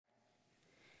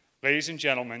Ladies and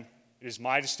gentlemen, it is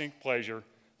my distinct pleasure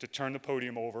to turn the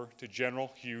podium over to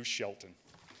General Hugh Shelton.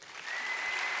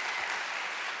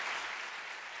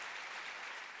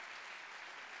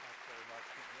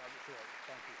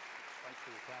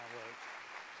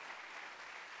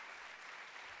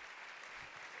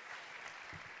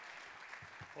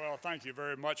 Well, thank you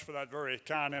very much for that very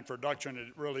kind introduction. It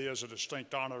really is a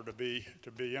distinct honor to be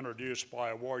introduced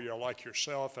by a warrior like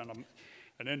yourself and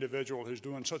an individual who's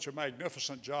doing such a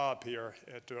magnificent job here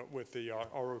with the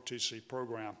ROTC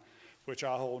program, which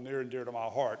I hold near and dear to my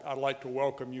heart. I'd like to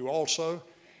welcome you also,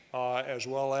 as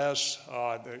well as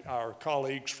our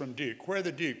colleagues from Duke. Where are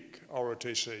the Duke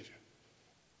ROTC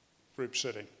group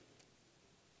sitting?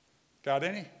 Got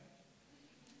any?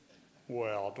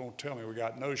 Well, don't tell me we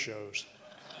got no-shows.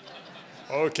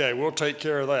 Okay, we'll take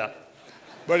care of that.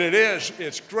 But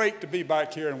it's great to be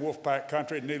back here in Wolfpack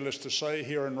country, needless to say,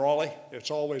 here in Raleigh. It's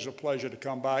always a pleasure to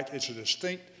come back. It's a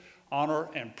distinct honor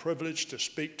and privilege to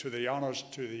speak to the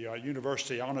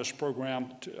University Honors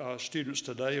Program students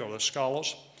today, or the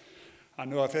scholars. I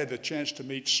know I've had the chance to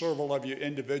meet several of you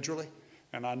individually,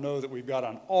 and I know that we've got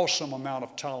an awesome amount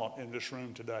of talent in this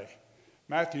room today.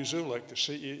 Matthew Zulik, the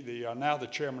CEO, now the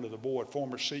chairman of the board,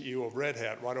 former CEO of Red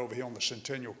Hat, right over here on the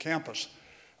Centennial campus,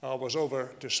 was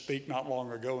over to speak not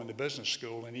long ago in the business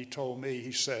school, and he told me,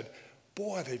 he said,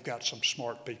 boy, they've got some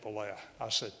smart people there. I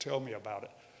said, tell me about it.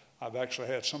 I've actually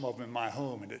had some of them in my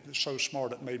home, and it was so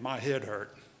smart it made my head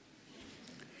hurt.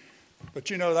 But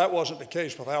you know, that wasn't the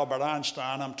case with Albert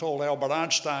Einstein. I'm told Albert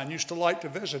Einstein used to like to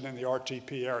visit in the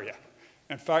RTP area.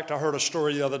 In fact, I heard a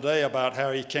story the other day about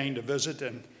how he came to visit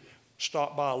and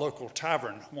stopped by a local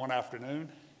tavern one afternoon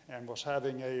and was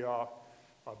having a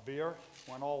beer,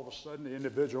 when all of a sudden the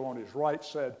individual on his right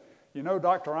said, you know,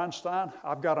 Dr. Einstein,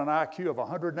 I've got an IQ of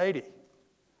 180.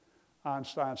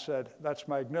 Einstein said, that's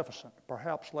magnificent.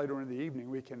 Perhaps later in the evening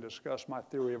we can discuss my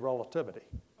theory of relativity.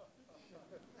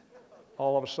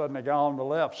 All of a sudden the guy on the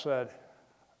left said,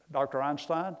 Dr.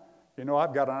 Einstein, you know,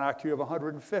 I've got an IQ of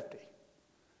 150.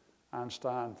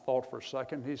 Einstein thought for a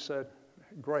second. He said,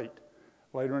 great.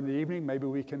 Later in the evening, maybe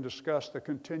we can discuss the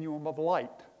continuum of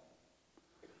light.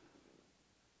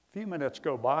 A few minutes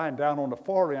go by, and down on the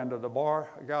far end of the bar,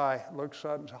 a guy looks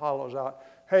up and hollers out,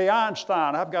 hey,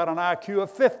 Einstein, I've got an IQ of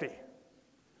 50.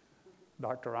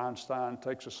 Dr. Einstein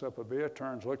takes a sip of beer,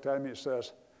 turns, looks at me, and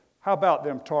says, how about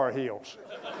them Tar Heels?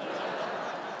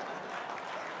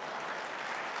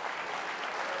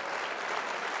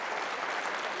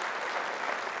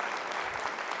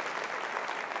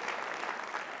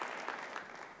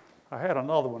 I had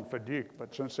another one for Duke,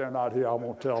 but since they're not here, I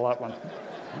won't tell that one.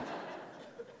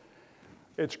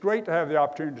 It's great to have the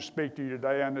opportunity to speak to you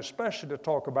today, and especially to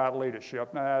talk about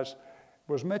leadership. Now, as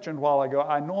was mentioned a while ago,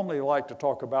 I normally like to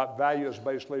talk about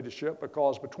values-based leadership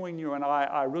because between you and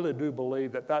I really do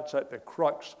believe that that's at the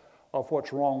crux of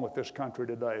what's wrong with this country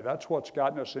today. That's what's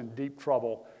gotten us in deep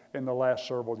trouble in the last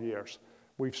several years.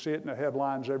 We see it in the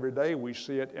headlines every day. We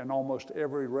see it in almost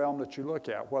every realm that you look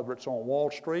at, whether it's on Wall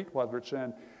Street, whether it's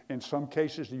in some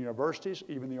cases the universities,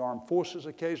 even the armed forces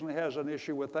occasionally has an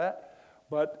issue with that,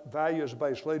 but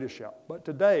values-based leadership. But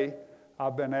today,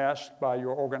 I've been asked by the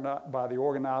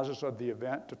organizers of the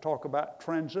event to talk about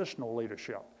transitional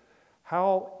leadership,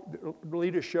 how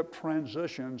leadership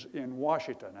transitions in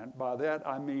Washington, and by that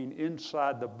I mean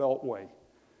inside the Beltway.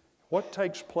 What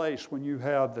takes place when you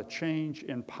have the change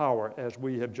in power as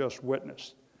we have just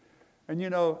witnessed? And you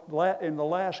know, in the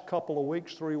last couple of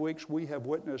weeks, 3 weeks, we have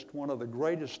witnessed one of the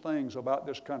greatest things about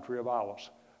this country of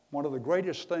ours, one of the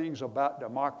greatest things about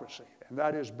democracy, and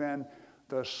that has been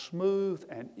the smooth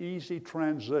and easy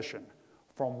transition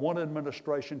from one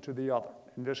administration to the other.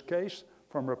 In this case,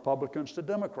 from Republicans to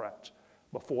Democrats.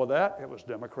 Before that, it was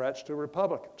Democrats to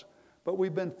Republicans. But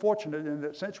we've been fortunate in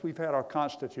that since we've had our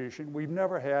Constitution, we've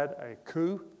never had a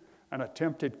coup, an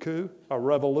attempted coup, a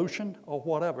revolution, or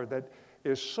whatever that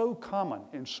is so common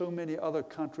in so many other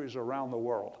countries around the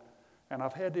world. And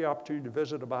I've had the opportunity to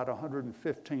visit about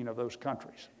 115 of those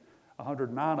countries,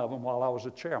 109 of them while I was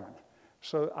a chairman.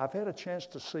 So I've had a chance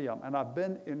to see them, and I've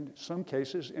been, in some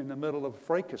cases, in the middle of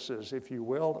fracases, if you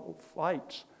will,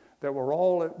 fights that were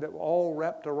all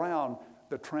wrapped around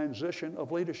the transition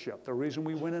of leadership. The reason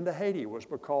we went into Haiti was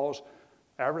because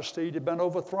Aristide had been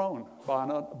overthrown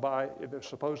by it was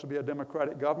supposed to be a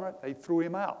democratic government. They threw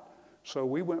him out. So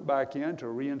we went back in to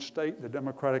reinstate the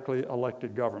democratically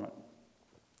elected government.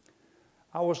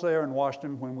 I was there in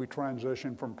Washington when we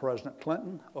transitioned from President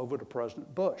Clinton over to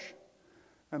President Bush.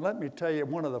 And let me tell you,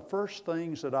 one of the first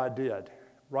things that I did,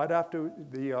 right after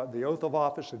the oath of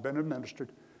office had been administered,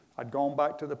 I'd gone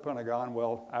back to the Pentagon.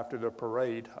 Well, after the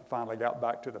parade, I finally got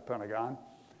back to the Pentagon.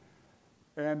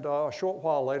 And a short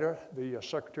while later, the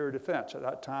Secretary of Defense, at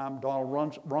that time, Donald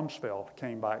Rumsfeld,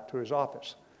 came back to his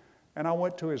office. And I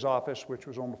went to his office, which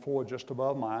was on the floor just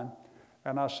above mine,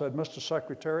 and I said, Mr.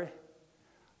 Secretary,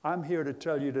 I'm here to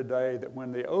tell you today that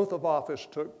when the oath of office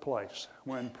took place,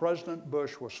 when President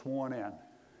Bush was sworn in,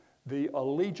 the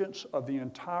allegiance of the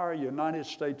entire United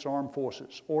States Armed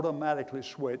Forces automatically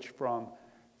switched from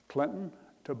Clinton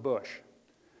to Bush.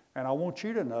 And I want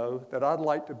you to know that I'd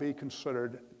like to be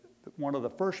considered one of the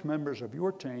first members of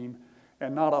your team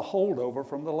and not a holdover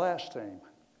from the last team,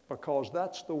 because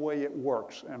that's the way it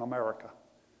works in America.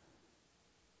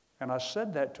 And I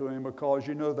said that to him because,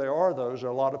 you know, there are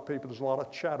a lot of people, there's a lot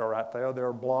of chatter out there. There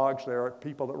are blogs, there are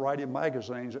people that write in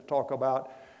magazines that talk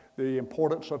about the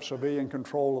importance of civilian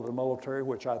control of the military,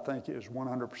 which I think is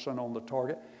 100% on the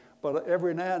target. But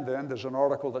every now and then there's an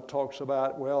article that talks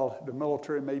about, well, the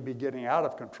military may be getting out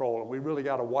of control and we really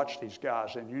got to watch these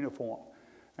guys in uniform.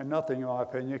 And nothing, in my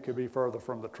opinion, could be further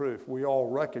from the truth. We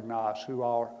all recognize who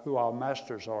our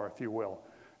masters are, if you will,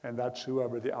 and that's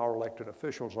whoever our elected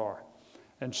officials are.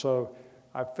 And so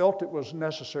I felt it was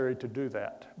necessary to do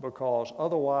that, because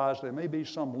otherwise there may be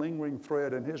some lingering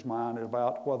thread in his mind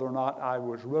about whether or not I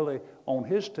was really on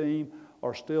his team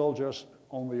or still just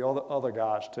on the other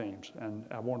guys' teams. And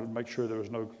I wanted to make sure there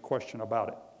was no question about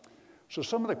it. So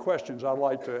some of the questions I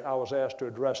was asked to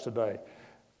address today.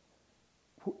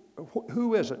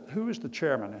 Who is it? Who is the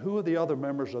chairman? Who are the other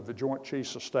members of the Joint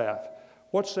Chiefs of Staff?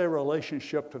 What's their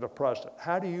relationship to the president?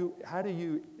 How do you how do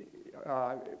you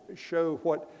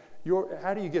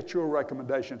get your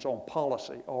recommendations on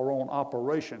policy or on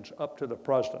operations up to the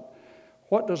president?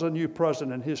 What does a new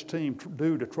president and his team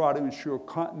do to try to ensure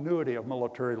continuity of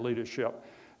military leadership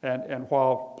and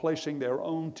while placing their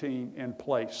own team in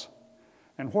place?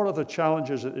 And what are the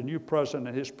challenges that the new president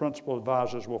and his principal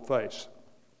advisors will face?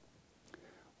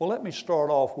 Well, let me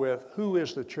start off with who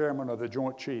is the chairman of the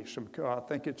Joint Chiefs. I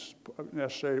think it's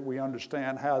necessary that we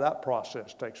understand how that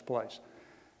process takes place.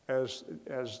 As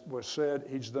was said,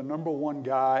 he's the number one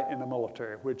guy in the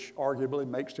military, which arguably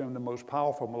makes him the most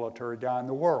powerful military guy in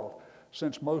the world.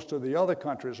 Since most of the other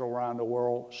countries around the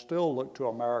world still look to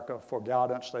America for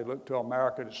guidance, they look to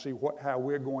America to see how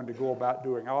we're going to go about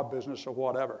doing our business or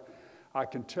whatever. I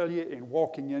can tell you, in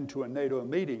walking into a NATO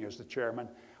meeting as the chairman,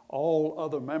 all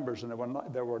other members, and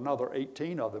there were another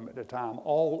 18 of them at the time,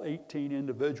 all 18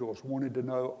 individuals wanted to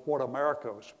know what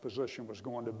America's position was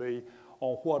going to be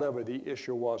on whatever the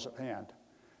issue was at hand.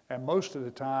 And most of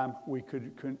the time, we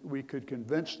could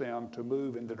convince them to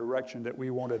move in the direction that we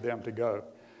wanted them to go.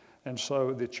 And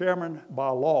so the chairman, by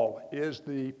law, is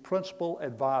the principal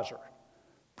advisor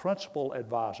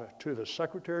to the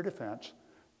Secretary of Defense,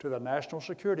 to the National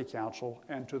Security Council,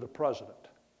 and to the President.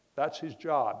 That's his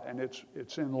job, and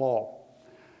it's in law.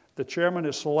 The chairman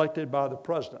is selected by the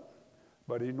president,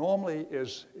 but he normally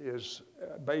is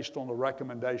based on the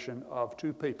recommendation of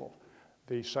two people,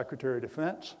 the Secretary of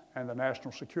Defense and the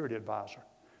National Security Advisor.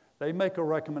 They make a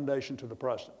recommendation to the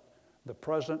president. The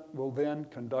president will then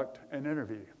conduct an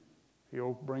interview.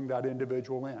 He'll bring that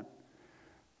individual in.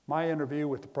 My interview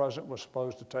with the president was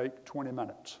supposed to take 20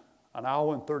 minutes. An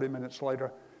hour and 30 minutes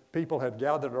later, people had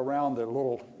gathered around the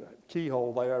little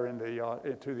keyhole there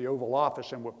into the Oval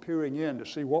Office and were peering in to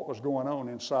see what was going on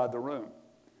inside the room.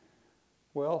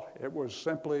 Well, it was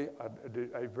simply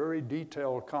a very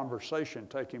detailed conversation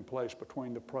taking place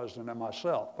between the president and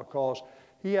myself, because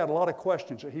he had a lot of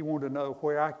questions that he wanted to know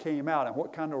where I came out and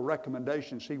what kind of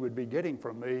recommendations he would be getting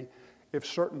from me if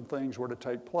certain things were to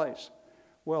take place.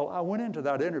 Well, I went into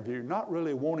that interview not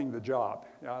really wanting the job.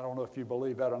 I don't know if you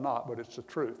believe that or not, but it's the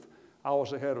truth. I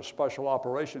was the head of Special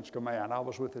Operations Command. I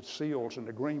was with the SEALs and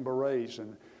the Green Berets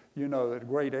and, you know, the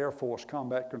great Air Force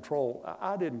Combat Control.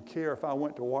 I didn't care if I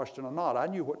went to Washington or not. I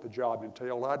knew what the job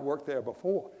entailed. I'd worked there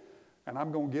before. And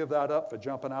I'm going to give that up for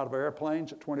jumping out of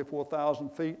airplanes at 24,000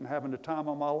 feet and having the time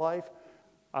of my life?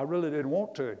 I really didn't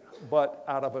want to. But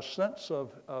out of a sense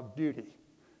of duty,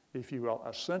 if you will,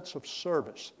 a sense of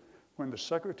service, when the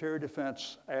Secretary of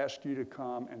Defense asks you to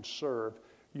come and serve,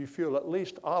 you feel at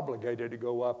least obligated to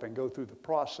go up and go through the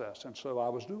process. And so I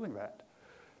was doing that.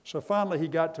 So finally he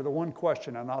got to the one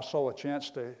question, and I saw a chance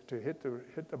to hit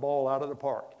the ball out of the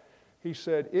park. He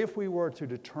said, if we were to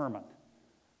determine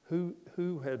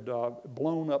who had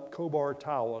blown up Khobar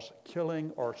Towers,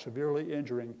 killing or severely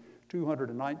injuring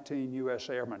 219 U.S.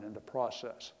 airmen in the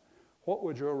process, what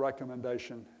would your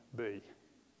recommendation be?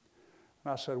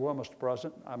 And I said, well, Mr.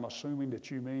 President, I'm assuming that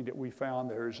you mean that we found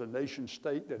there is a nation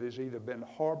state that has either been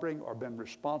harboring or been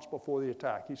responsible for the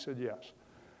attack. He said, yes.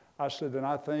 I said, then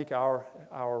I think our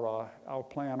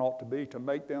plan ought to be to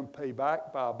make them pay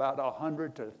back by about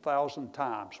 100 to 1,000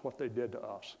 times what they did to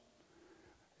us.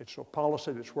 It's a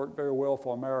policy that's worked very well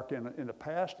for America in the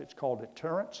past. It's called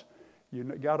deterrence. You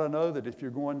got to know that if you're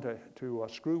going to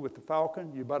screw with the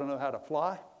falcon, you better know how to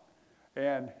fly.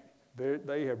 And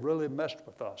they have really messed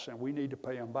with us, and we need to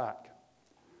pay them back.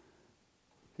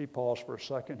 He paused for a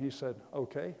second. He said,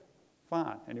 okay,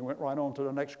 fine. And he went right on to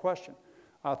the next question.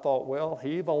 I thought, well,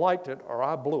 he either liked it or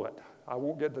I blew it. I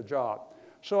won't get the job.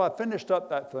 So I finished up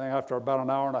that thing after about an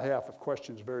hour and a half of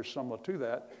questions very similar to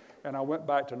that. And I went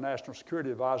back to National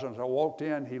Security Advisor. And as I walked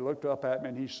in, he looked up at me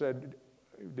and he said,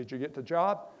 did you get the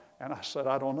job? And I said,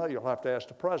 I don't know. You'll have to ask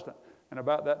the president. And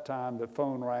about that time, the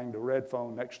phone rang, the red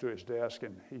phone next to his desk.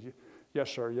 And he, yes,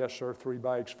 sir, 3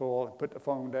 bags full. And put the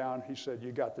phone down. He said,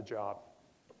 you got the job.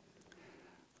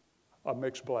 A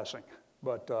mixed blessing.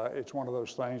 But it's one of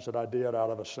those things that I did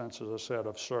out of a sense, as I said,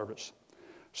 of service.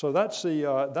 So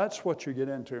that's what you get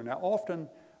into. Now, often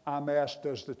I'm asked,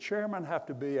 does the chairman have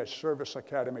to be a Service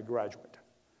Academy graduate?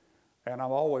 And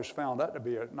I've always found that to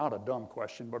be not a dumb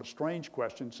question, but a strange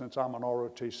question, since I'm an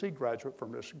ROTC graduate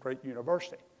from this great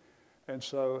university. And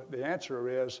so the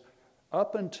answer is,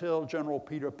 up until General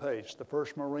Peter Pace, the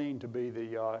first Marine to be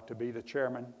the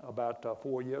chairman about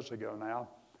 4 years ago now,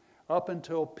 up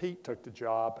until Pete took the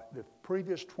job, the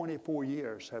previous 24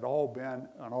 years had all been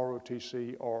an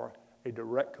ROTC or a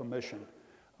direct commission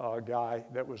guy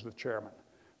that was the chairman.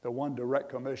 The one direct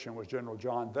commission was General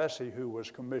John Vesey, who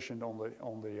was commissioned on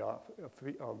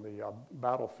the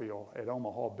battlefield at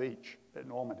Omaha Beach at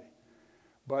Normandy.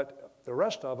 But the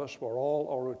rest of us were all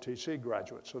ROTC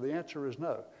graduates, so the answer is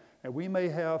no. And we may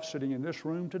have, sitting in this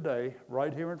room today,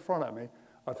 right here in front of me,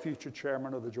 a future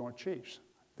chairman of the Joint Chiefs.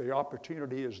 The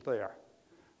opportunity is there.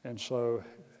 And so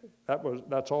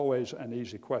that's always an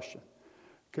easy question.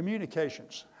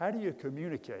 Communications. How do you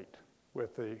communicate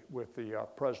with the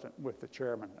president, with the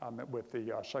chairman, with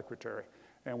the secretary,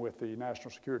 and with the National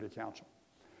Security Council?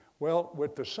 Well,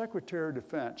 with the Secretary of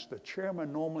Defense, the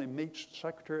chairman normally meets the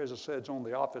secretary, as I said, is on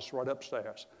the office right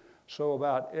upstairs. So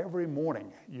about every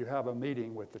morning, you have a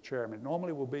meeting with the chairman.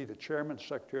 Normally will be the chairman, the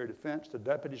Secretary of Defense, the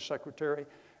deputy secretary,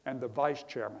 and the vice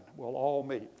chairman will all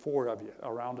meet, 4 of you,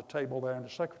 around a table there in the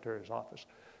secretary's office.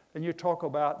 And you talk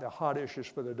about the hot issues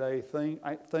for the day,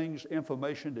 things,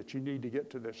 information that you need to get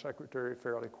to the secretary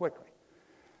fairly quickly.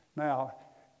 Now,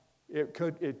 it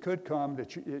could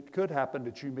happen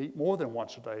that you meet more than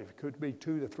once a day. It could be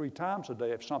 2 to 3 times a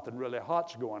day if something really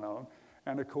hot's going on.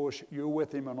 And of course, you're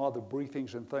with him on other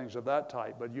briefings and things of that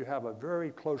type, but you have a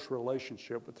very close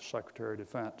relationship with the Secretary of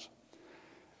Defense.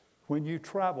 When you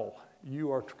travel,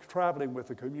 you are traveling with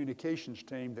a communications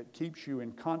team that keeps you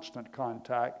in constant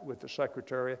contact with the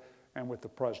Secretary and with the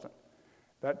President.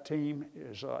 That team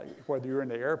is, whether you're in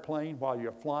the airplane while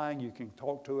you're flying, you can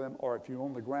talk to him, or if you're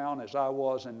on the ground, as I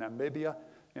was in Namibia,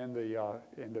 in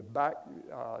the back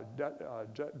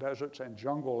deserts and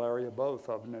jungle area, both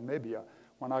of Namibia.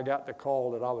 When I got the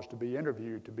call that I was to be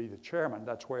interviewed to be the chairman,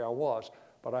 that's where I was.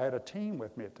 But I had a team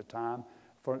with me at the time,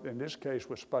 in this case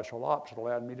with special ops, that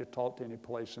allowed me to talk to any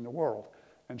place in the world.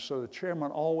 And so the chairman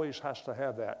always has to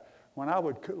have that. When I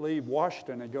would leave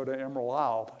Washington and go to Emerald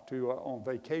Isle on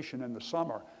vacation in the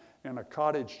summer, in a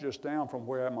cottage just down from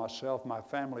where myself, my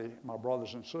family, my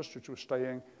brothers and sisters were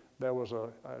staying, there was a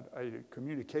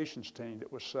communications team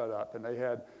that was set up, and they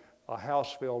had a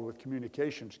house filled with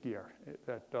communications gear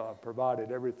that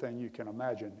provided everything you can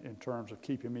imagine in terms of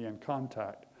keeping me in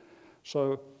contact.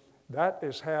 So that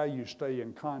is how you stay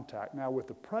in contact. Now with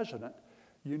the president,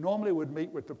 you normally would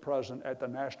meet with the president at the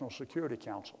National Security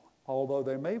Council, although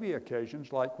there may be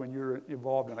occasions like when you're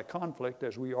involved in a conflict,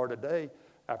 as we are today,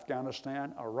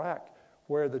 Afghanistan, Iraq,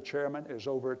 where the chairman is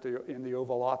over in the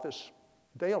Oval Office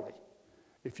daily.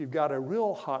 If you've got a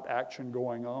real hot action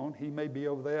going on, he may be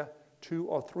over there 2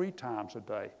 or 3 times a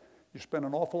day. You spend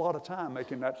an awful lot of time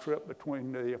making that trip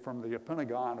from the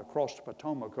Pentagon across the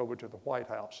Potomac over to the White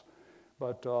House.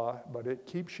 But it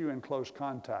keeps you in close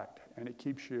contact, and it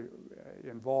keeps you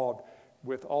involved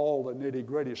with all the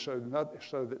nitty-gritty so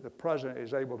that the president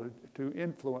is able to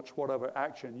influence whatever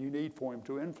action you need for him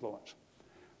to influence.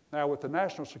 Now with the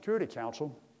National Security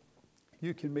Council,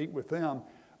 you can meet with them,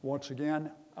 once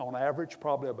again, on average,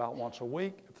 probably about once a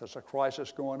week. If there's a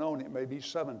crisis going on, it may be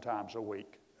 7 times a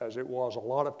week, as it was a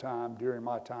lot of time during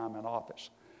my time in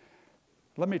office.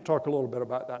 Let me talk a little bit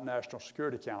about that National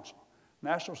Security Council.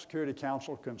 National Security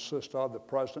Council consists of the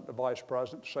President, the Vice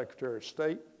President, the Secretary of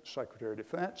State, Secretary of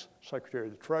Defense, Secretary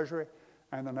of the Treasury,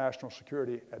 and the National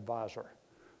Security Advisor.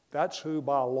 That's who,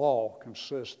 by law,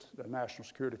 the National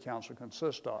Security Council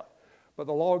consists of. But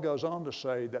the law goes on to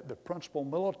say that the principal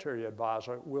military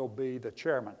advisor will be the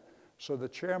chairman. So the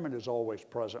chairman is always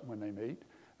present when they meet.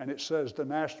 And it says the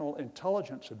National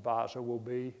Intelligence Advisor will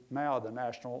be now the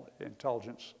National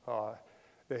Intelligence,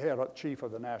 the head chief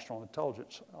of the National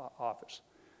Intelligence Office.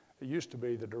 It used to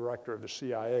be the director of the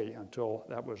CIA until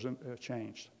that was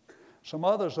changed. Some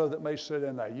others, though, that may sit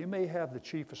in there. You may have the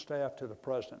chief of staff to the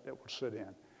president that will sit in.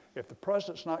 If the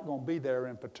president's not going to be there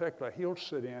in particular, he'll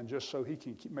sit in just so he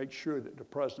can make sure that the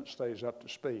president stays up to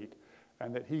speed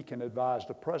and that he can advise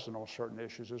the president on certain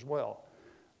issues as well.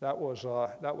 That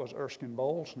was Erskine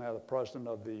Bowles, now the president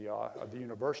of the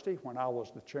university, when I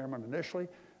was the chairman initially,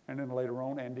 and then later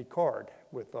on Andy Card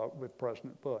with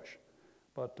President Bush.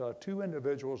 But two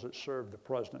individuals that served the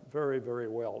president very, very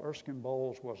well. Erskine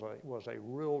Bowles was a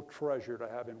real treasure to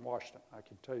have in Washington, I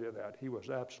can tell you that. He was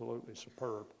absolutely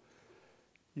superb.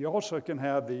 You also can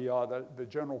have the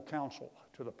general counsel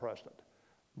to the president.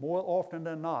 More often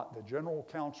than not, the general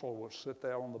counsel will sit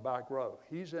there on the back row.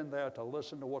 He's in there to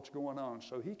listen to what's going on,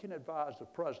 so he can advise the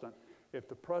president if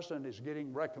the president is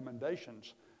getting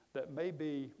recommendations that may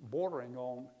be bordering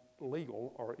on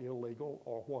legal or illegal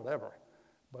or whatever,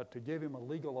 but to give him a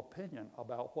legal opinion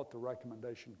about what the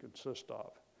recommendation consists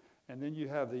of. And then you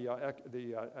have the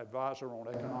advisor on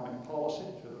economic policy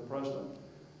to the president.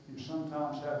 You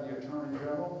sometimes have the Attorney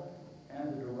General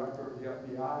and the Director of the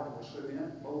FBI that will sit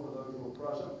in. Both of those were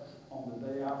present on the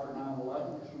day after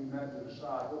 9/11, as we met to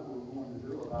decide what we were going to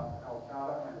do about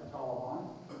Al-Qaeda and the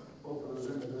Taliban. Both of those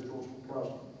individuals were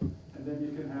present. And then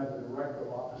you can have the Director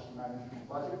of Office of Management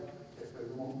Budget. If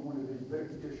there are going to be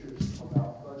big issues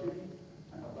about budgeting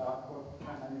and about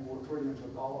how many more trillions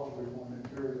of dollars we want to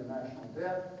carry the national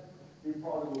debt, he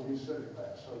probably will be sitting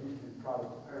there. So he can try to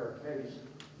prepare a case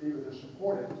either to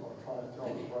support it or try to tell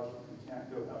the president he can't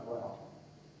go that route.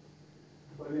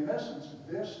 But in essence,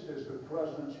 this is the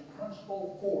president's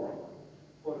principal forum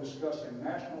for discussing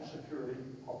national security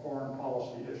or foreign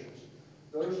policy issues.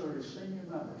 Those are his senior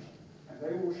members, and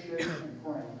they will shape and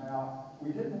frame. Now,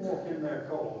 we didn't walk in there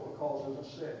cold because, as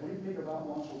I said, we meet about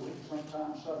once a week,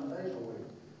 sometimes 7 days a week.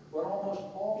 But almost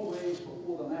always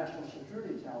before the National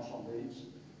Security Council meets,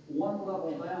 one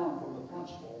level down from the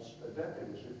principals, the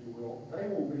deputies, if you will, they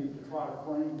will meet to try to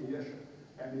frame the issue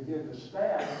and to give the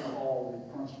staff of all the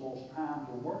principals time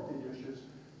to work the issues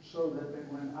so that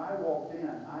when I walked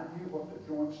in, I knew what the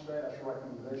Joint Staff's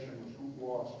recommendation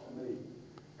was to me.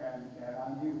 And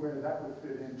I knew where that would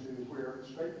fit into where the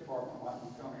State Department might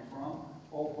be coming from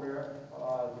or where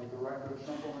the Director of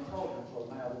Central Intelligence or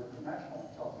now the National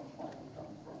Intelligence might be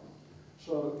coming from.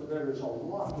 So there is a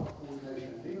lot of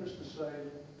coordination. Needless to say,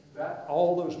 that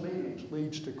all those meetings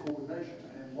leads to coordination.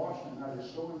 And in Washington, that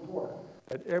is so important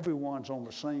that everyone's on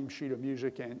the same sheet of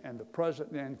music and the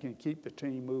president then can keep the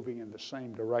team moving in the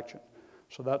same direction.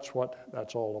 So that's what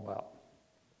that's all about.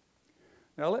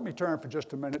 Now let me turn for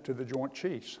just a minute to the Joint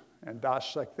Chiefs and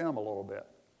dissect them a little bit.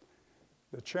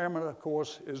 The chairman, of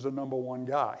course, is the #1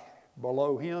 guy.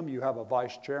 Below him, you have a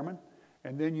vice chairman,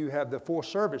 and then you have the 4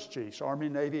 service chiefs, Army,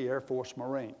 Navy, Air Force,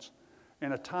 Marines.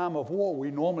 In a time of war,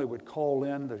 we normally would call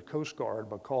in the Coast Guard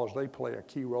because they play a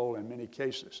key role in many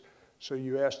cases. So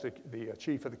you ask the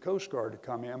chief of the Coast Guard to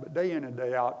come in, but day in and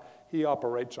day out, he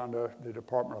operates under the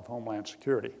Department of Homeland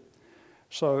Security.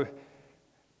 So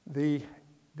the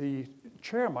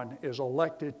chairman is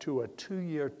elected to a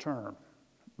 2-year term,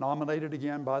 nominated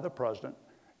again by the president,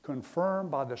 confirmed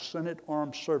by the Senate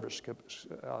Armed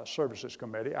Services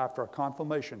Committee after a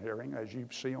confirmation hearing, as you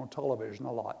see on television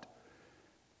a lot.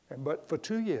 But for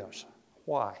 2 years.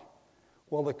 Why?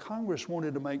 Well, the Congress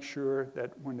wanted to make sure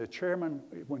that when the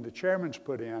chairman's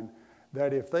put in,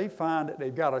 that if they find that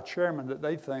they've got a chairman that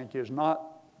they think is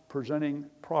not presenting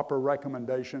proper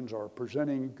recommendations or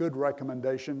presenting good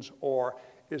recommendations or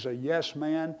is a yes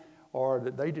man or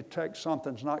that they detect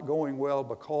something's not going well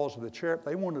because of the chair,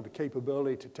 they wanted the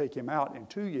capability to take him out in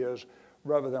 2 years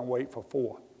rather than wait for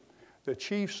 4. The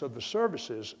chiefs of the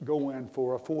services go in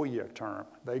for a 4-year term.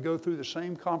 They go through the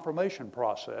same confirmation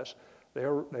process. They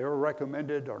are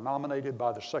recommended or nominated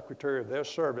by the secretary of their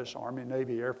service, Army,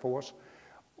 Navy, Air Force,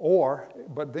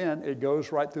 but then it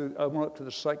goes right through, up to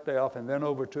the SecDef and then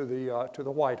over to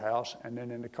the White House and then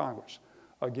into Congress.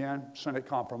 Again, Senate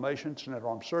confirmation, Senate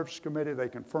Armed Services Committee, they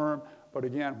confirm, but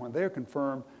again, when they're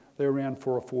confirmed, they're in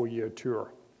for a 4-year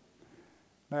tour.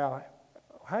 Now,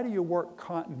 how do you work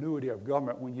continuity of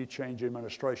government when you change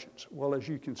administrations? Well, as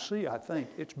you can see, I think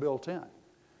it's built in.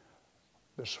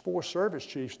 The 4 service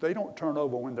chiefs, they don't turn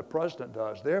over when the president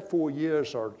does. Their 4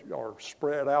 years are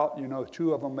spread out. You know,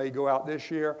 2 of them may go out this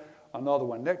year, another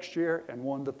one next year, and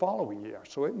one the following year.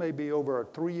 So it may be over a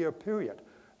 3-year period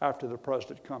after the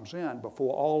president comes in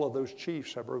before all of those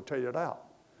chiefs have rotated out.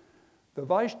 The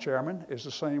vice chairman is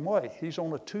the same way. He's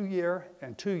on a 2-year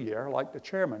and 2-year, like the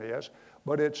chairman is,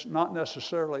 but it's not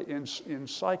necessarily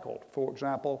cycled. For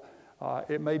example,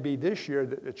 it may be this year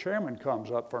that the chairman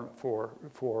comes up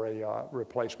for a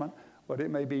replacement, but it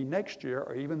may be next year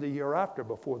or even the year after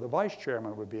before the vice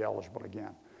chairman would be eligible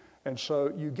again. And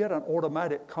so you get an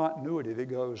automatic continuity that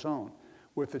goes on.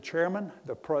 With the chairman,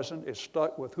 the president is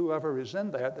stuck with whoever is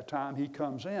in there at the time he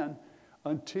comes in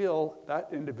until that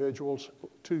individual's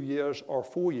 2 years or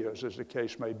 4 years, as the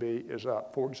case may be, is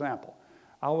up. For example,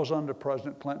 I was under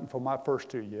President Clinton for my first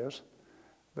 2 years.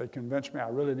 They convinced me I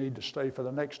really need to stay for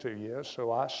the next 2 years,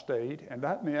 so I stayed. And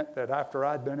that meant that after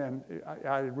I'd been in,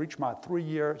 I reached my 3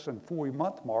 years and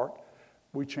 4-month mark,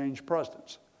 we changed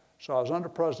presidents. So I was under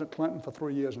President Clinton for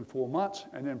 3 years and 4 months,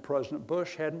 and then President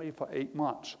Bush had me for 8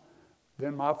 months.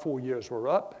 Then my 4 years were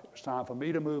up. It was time for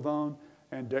me to move on,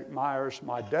 and Dick Myers,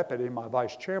 my deputy, my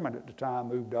vice chairman at the time,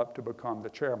 moved up to become the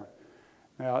chairman.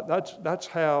 Now, that's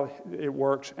how it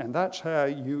works, and that's how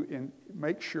you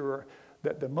make sure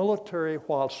that the military,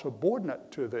 while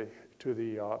subordinate to the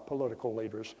political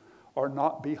leaders, are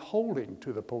not beholden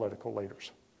to the political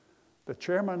leaders. The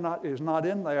chairman is not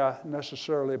in there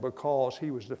necessarily because he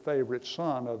was the favorite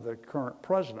son of the current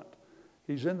president.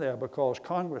 He's in there because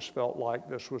Congress felt like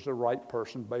this was the right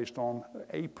person based on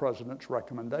a president's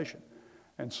recommendation.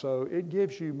 And so it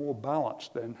gives you more balance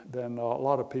than a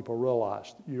lot of people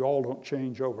realize. You all don't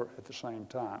change over at the same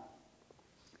time.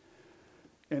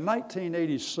 In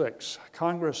 1986,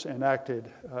 Congress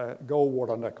enacted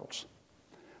gold-water nickels.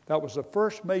 That was the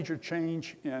first major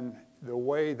change in the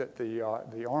way that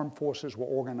the armed forces were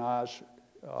organized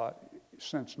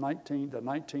since the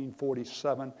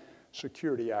 1947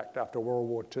 Security Act after World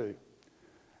War II.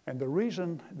 And the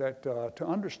reason that to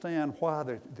understand why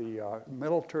the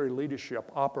military leadership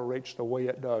operates the way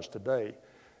it does today,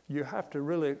 you have to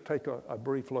really take a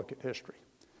brief look at history.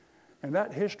 And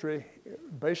that history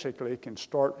basically can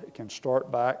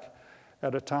start back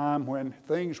at a time when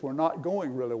things were not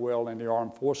going really well in the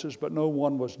armed forces, but no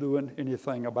one was doing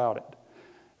anything about it.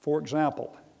 For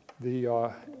example,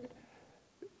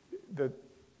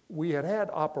 we had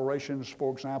operations,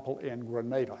 for example, in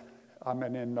Grenada. I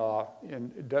mean, in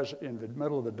the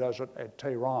middle of the desert at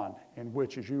Tehran, in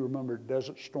which, as you remember,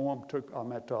 Desert Storm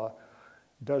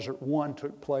Desert One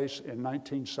took place in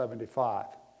 1975.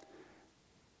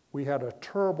 We had a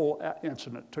terrible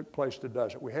incident that took place in the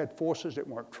desert. We had forces that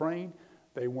weren't trained.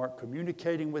 They weren't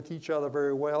communicating with each other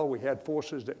very well. We had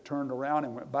forces that turned around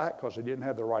and went back because they didn't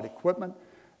have the right equipment.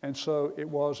 And so it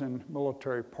was, in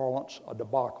military parlance, a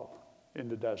debacle in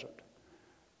the desert.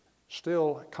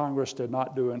 Still, Congress did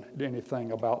not do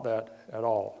anything about that at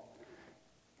all.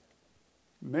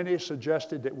 Many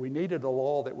suggested that we needed a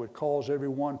law that would cause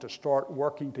everyone to start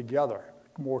working together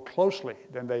more closely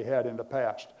than they had in the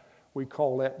past. We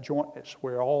call that jointness,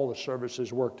 where all the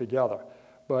services work together,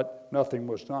 but nothing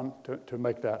was done to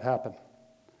make that happen.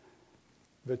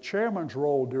 The chairman's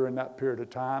role during that period of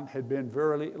time had been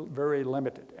very, very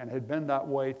limited and had been that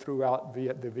way throughout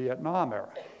the Vietnam era.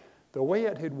 The way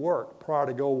it had worked prior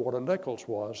to Goldwater Nichols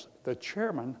was the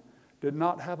chairman did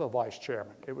not have a vice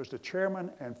chairman. It was the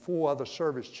chairman and 4 other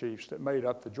service chiefs that made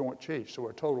up the Joint Chiefs. So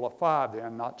a total of 5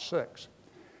 then, not 6.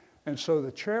 And so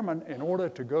the chairman, in order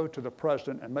to go to the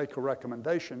president and make a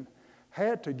recommendation,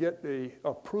 had to get the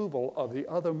approval of the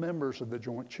other members of the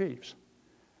Joint Chiefs.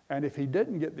 And if he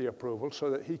didn't get the approval so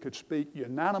that he could speak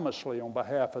unanimously on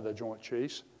behalf of the Joint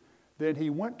Chiefs, then he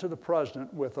went to the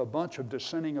president with a bunch of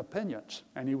dissenting opinions,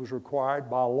 and he was required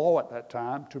by law at that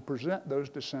time to present those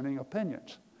dissenting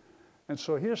opinions. And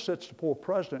so here sits the poor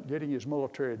president getting his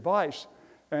military advice,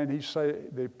 and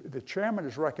the chairman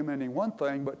is recommending one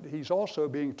thing, but he's also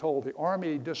being told the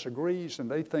Army disagrees and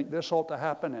they think this ought to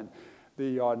happen, and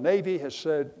the Navy has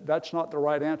said that's not the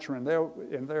right answer in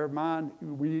their mind,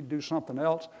 we need to do something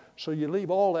else. So you leave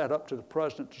all that up to the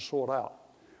president to sort out.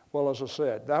 Well, as I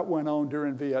said, that went on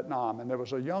during Vietnam, and there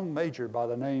was a young major by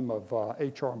the name of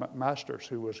H.R. McMasters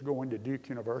who was going to Duke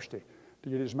University to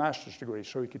get his master's degree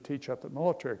so he could teach up at the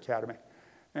military academy.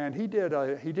 And he did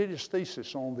his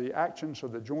thesis on the actions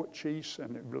of the Joint Chiefs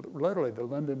and literally the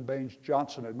Lyndon Baines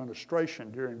Johnson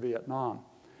administration during Vietnam.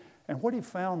 And what he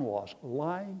found was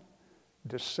lying,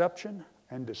 deception,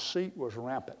 and deceit was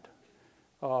rampant.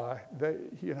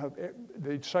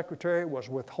 The secretary was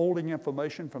withholding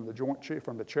information from the Joint Chief,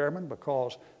 from the chairman,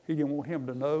 because he didn't want him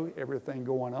to know everything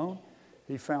going on.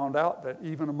 He found out that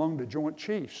even among the Joint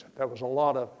Chiefs, there was a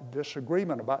lot of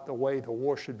disagreement about the way the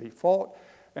war should be fought.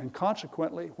 And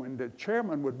consequently, when the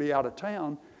chairman would be out of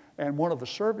town, And one of the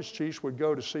service chiefs would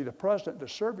go to see the president. The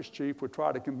service chief would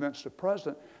try to convince the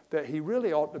president that he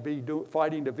really ought to be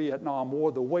fighting the Vietnam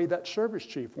War the way that service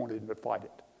chief wanted him to fight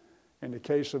it. In the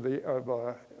case of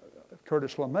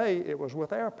Curtis LeMay, it was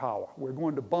with air power. We're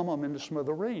going to bum them into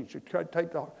smithereens. You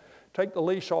take the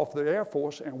leash off the Air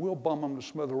Force and we'll bum them to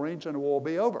smithereens and the war will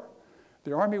be over.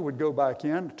 The Army would go back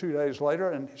in 2 days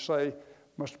later and say,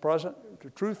 Mr. President, the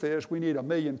truth is we need 1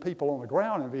 million people on the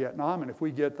ground in Vietnam, and if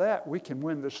we get that, we can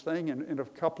win this thing in a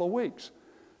couple of weeks.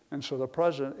 And so the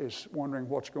president is wondering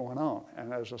what's going on.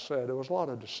 And as I said, there was a lot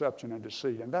of deception and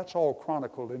deceit, and that's all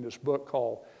chronicled in this book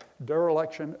called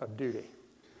Dereliction of Duty.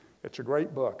 It's a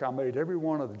great book. I made every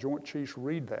one of the Joint Chiefs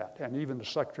read that, and even the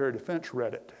Secretary of Defense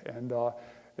read it. And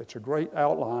it's a great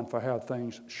outline for how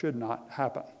things should not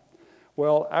happen.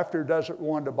 Well, after Desert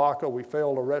One debacle, we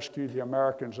failed to rescue the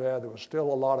Americans there. There was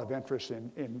still a lot of interest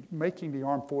in making the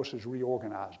armed forces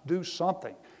reorganize, do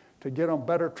something to get them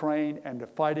better trained and to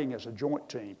fighting as a joint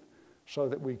team so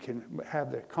that we can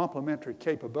have the complementary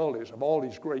capabilities of all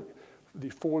these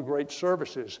 4 great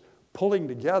services pulling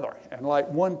together and like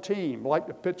one team, like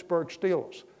the Pittsburgh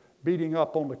Steelers, beating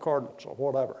up on the Cardinals or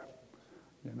whatever.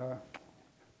 You know,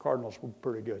 Cardinals were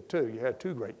pretty good too. You had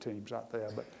 2 great teams out there,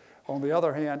 but on the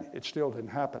other hand, it still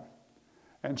didn't happen.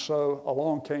 And so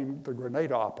along came the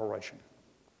Grenada operation.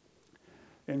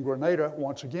 In Grenada,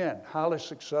 once again, highly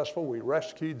successful. We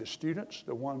rescued the students,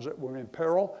 the ones that were in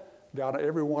peril, got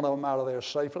every one of them out of there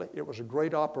safely. It was a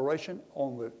great operation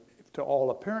to all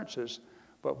appearances,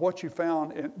 but what you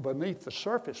found beneath the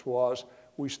surface was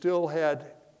we still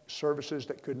had services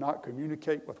that could not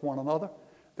communicate with one another.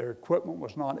 Their equipment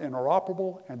was not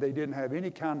interoperable, and they didn't have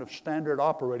any kind of standard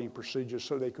operating procedures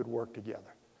so they could work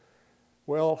together.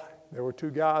 Well, there were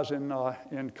 2 guys in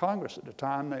Congress at the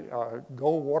time, Barry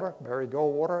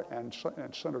Goldwater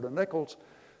and Senator Nichols,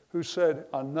 who said,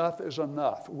 enough is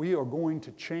enough. We are going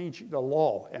to change the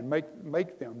law and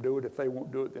make them do it if they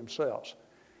won't do it themselves.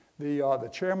 The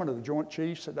chairman of the Joint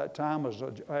Chiefs at that time was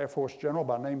an Air Force general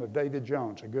by the name of David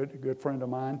Jones, a good friend of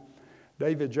mine.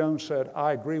 David Jones said,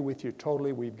 I agree with you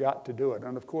totally, we've got to do it.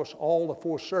 And of course, all the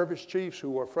 4 service chiefs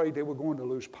who were afraid they were going to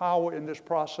lose power in this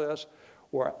process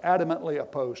were adamantly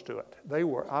opposed to it.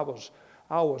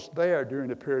 I was there during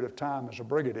the period of time as a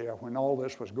brigadier when all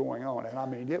this was going on. And I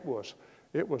mean, it was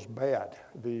bad.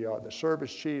 The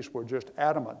service chiefs were just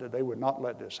adamant that they would not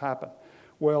let this happen.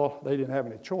 Well, they didn't have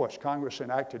any choice. Congress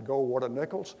enacted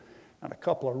Goldwater-Nichols, and a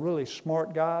couple of really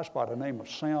smart guys by the name of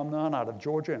Sam Nunn out of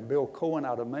Georgia and Bill Cohen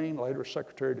out of Maine, later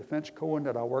Secretary of Defense Cohen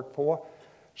that I worked for,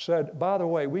 said, by the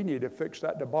way, we need to fix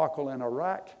that debacle in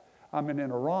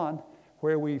Iran,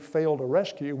 where we failed to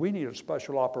rescue. We need a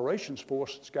special operations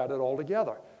force that's got it all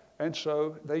together. And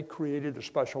so they created a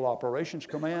Special Operations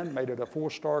Command, made it a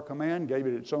 4-star command, gave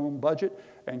it its own budget,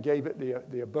 and gave it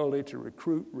the ability to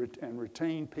recruit and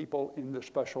retain people in the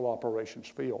Special Operations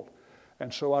field.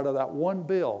 And so out of that one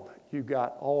bill, you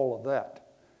got all of that.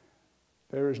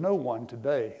 There is no one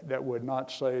today that would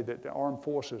not say that the armed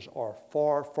forces are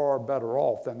far, far better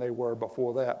off than they were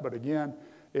before that. But again,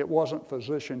 it wasn't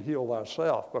physician heal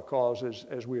thyself, because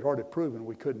as we'd already proven,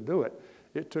 we couldn't do it.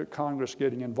 It took Congress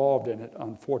getting involved in it,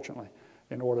 unfortunately,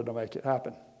 in order to make it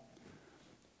happen.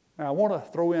 Now, I want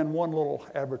to throw in one little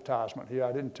advertisement here.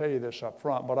 I didn't tell you this up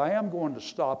front, but I am going to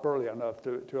stop early enough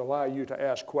to allow you to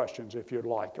ask questions if you'd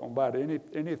like about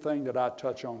anything that I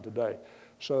touch on today.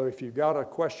 So if you've got a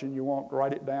question you want,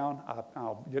 write it down.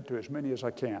 I'll get to as many as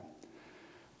I can.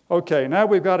 Okay, now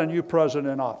we've got a new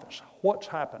president in office. What's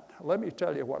happened? Let me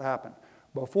tell you what happened.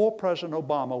 Before President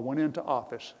Obama went into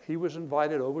office, he was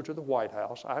invited over to the White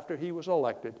House after he was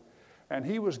elected, and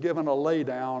he was given a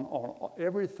laydown on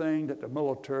everything that the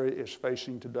military is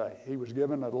facing today. He was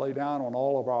given a laydown on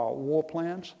all of our war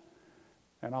plans,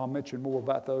 and I'll mention more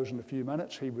about those in a few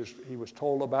minutes. He was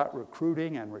told about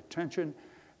recruiting and retention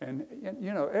and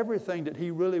you know, everything that he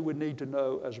really would need to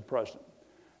know as a president.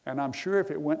 And I'm sure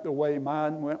if it went the way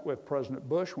mine went with President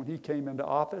Bush when he came into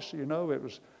office, you know, it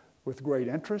was with great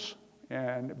interest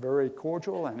and very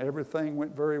cordial, and everything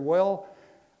went very well.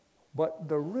 But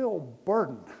the real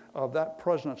burden of that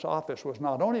president's office was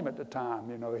not on him at the time.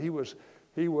 You know,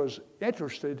 he was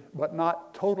interested but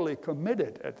not totally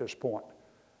committed at this point.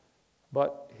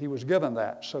 But he was given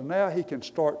that. So now he can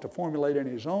start to formulate in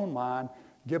his own mind,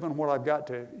 given what I've got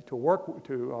to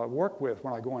work with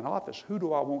when I go in office, who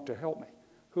do I want to help me?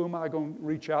 Who am I going to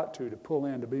reach out to pull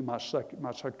in to be my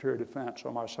Secretary of Defense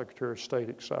or my Secretary of State,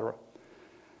 et cetera?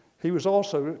 He was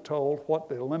also told what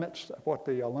the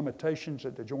limitations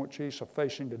that the Joint Chiefs are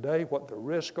facing today, what the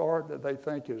risks are that they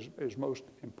think is most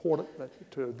important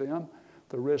to them,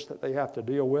 the risks that they have to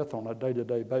deal with on a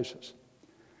day-to-day basis.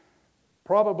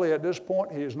 Probably at this point,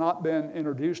 he has not been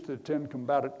introduced to the 10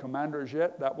 combatant commanders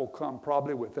yet. That will come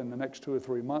probably within the next 2 or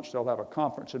 3 months. They'll have a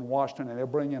conference in Washington, and they'll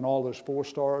bring in all those 4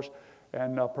 stars,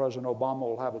 and President Obama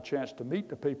will have a chance to meet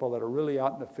the people that are really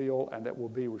out in the field and that will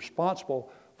be responsible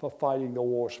for fighting the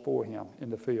wars for him in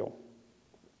the field.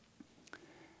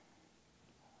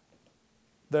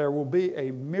 There will be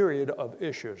a myriad of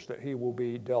issues that he will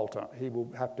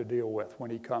have to deal with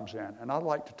when he comes in. And I'd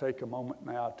like to take a moment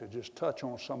now to just touch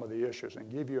on some of the issues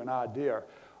and give you an idea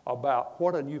about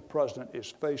what a new president is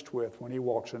faced with when he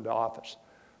walks into office.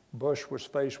 Bush was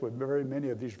faced with very many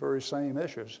of these very same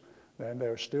issues, and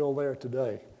they're still there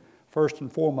today. First and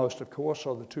foremost, of course,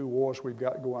 are the 2 wars we've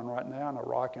got going right now in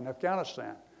Iraq and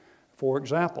Afghanistan. For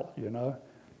example,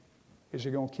 is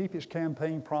he going to keep his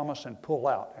campaign promise and pull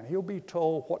out? And he'll be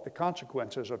told what the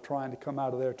consequences of trying to come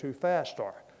out of there too fast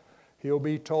are. He'll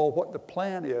be told what the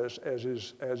plan is as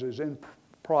is in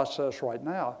process right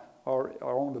now or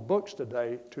on the books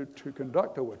today to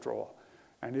conduct a withdrawal.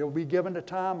 And he'll be given the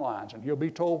timelines, and he'll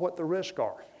be told what the risks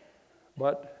are.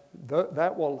 But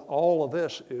all of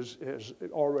this has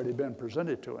already been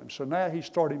presented to him. So now he's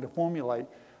starting to formulate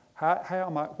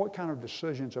what kind of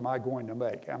decisions am I going to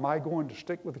make? Am I going to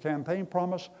stick with the campaign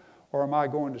promise, or am I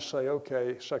going to say,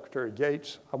 okay, Secretary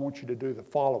Gates, I want you to do the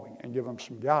following, and give him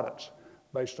some guidance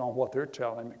based on what they're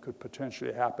telling him could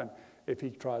potentially happen if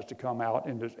he tries to come out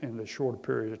in the short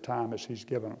period of time as he's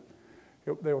given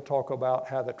them. They'll talk about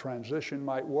how the transition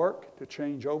might work to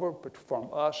change over from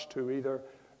us to either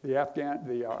the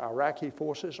Iraqi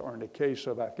forces, or in the case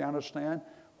of Afghanistan,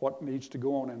 what needs to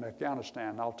go on in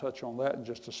Afghanistan. I'll touch on that in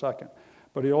just a second.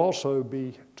 But he'll also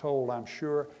be told, I'm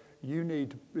sure, you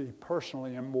need to be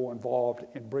personally more involved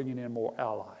in bringing in more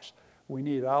allies. We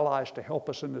need allies to help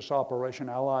us in this operation,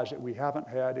 allies that we haven't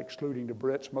had, excluding the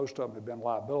Brits. Most of them have been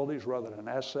liabilities rather than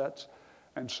assets.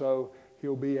 And so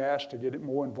he'll be asked to get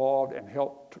more involved and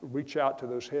help reach out to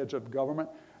those heads of government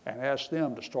and ask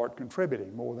them to start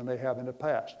contributing more than they have in the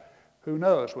past. Who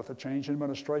knows, with a change in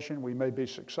administration, we may be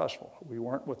successful. We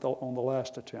weren't on the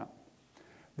last attempt.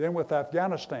 Then with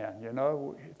Afghanistan,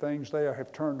 things there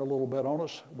have turned a little bit on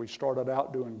us. We started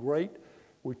out doing great.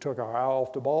 We took our eye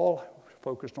off the ball,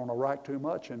 focused on Iraq too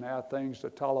much, and now the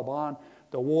Taliban,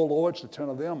 the warlords, the 10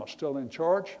 of them are still in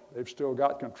charge. They've still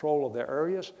got control of their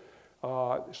areas.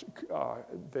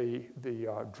 The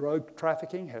drug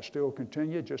trafficking has still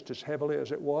continued just as heavily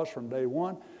as it was from day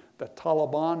one. The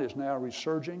Taliban is now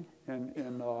resurging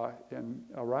in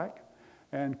Iraq.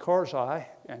 And Karzai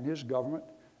and his government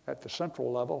at the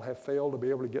central level have failed to be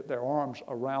able to get their arms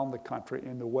around the country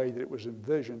in the way that it was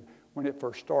envisioned when it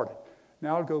first started.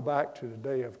 Now I'll go back to the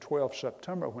day of 12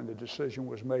 September when the decision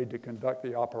was made to conduct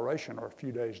the operation, or a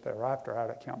few days thereafter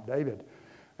out at Camp David,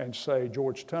 and say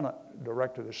George Tenet,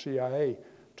 director of the CIA,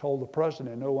 told the president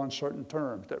in no uncertain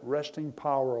terms that wresting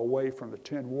power away from the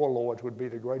 10 warlords would be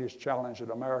the greatest challenge that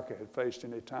America had faced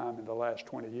any time in the last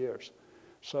 20 years.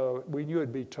 So we knew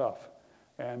it'd be tough.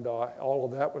 And all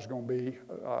of that was going to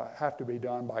have to be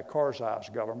done by Karzai's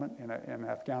government in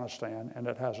Afghanistan, and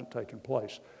it hasn't taken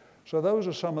place. So those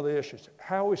are some of the issues.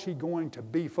 How is he going to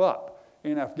beef up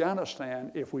in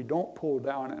Afghanistan if we don't pull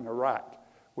down in Iraq?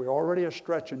 We already are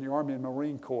stretching the Army and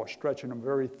Marine Corps, stretching them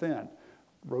very thin.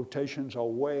 Rotations are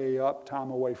way up,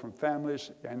 time away from families,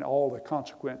 and all the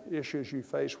consequent issues you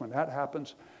face when that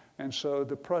happens. And so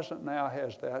the president now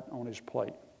has that on his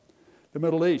plate. The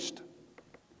Middle East.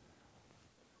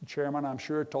 The chairman, I'm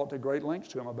sure, talked at great lengths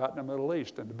to him about the Middle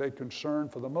East, and the big concern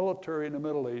for the military in the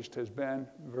Middle East has been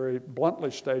very bluntly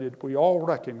stated. We all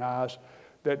recognize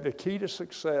that the key to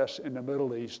success in the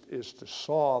Middle East is to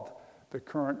solve the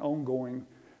current ongoing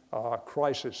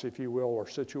crisis, if you will, or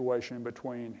situation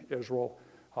between Israel,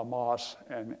 Hamas,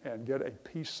 and get a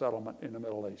peace settlement in the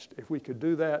Middle East. If we could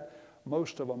do that,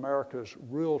 most of America's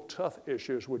real tough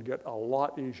issues would get a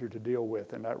lot easier to deal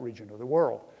with in that region of the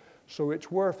world. So it's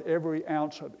worth every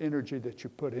ounce of energy that you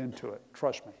put into it.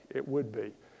 Trust me, it would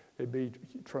be. It'd be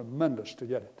tremendous to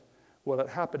get it. Will it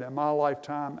happen in my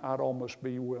lifetime? I'd almost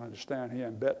be willing to stand here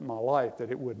and bet my life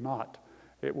that it would not.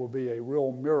 It will be a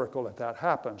real miracle if that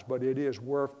happens, but it is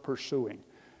worth pursuing,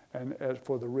 and as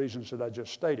for the reasons that I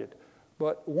just stated.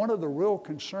 But one of the real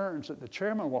concerns that the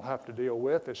chairman will have to deal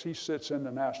with as he sits in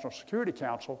the National Security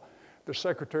Council, the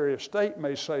Secretary of State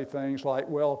may say things like,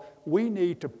 well, we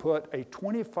need to put a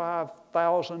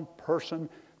 25,000 person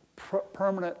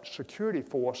permanent security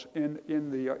force in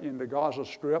the Gaza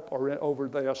Strip or over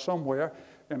there somewhere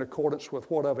in accordance with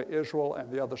whatever Israel and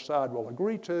the other side will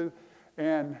agree to.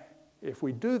 And if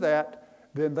we do that,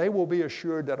 then they will be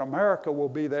assured that America will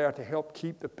be there to help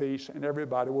keep the peace and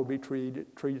everybody will be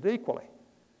treated equally.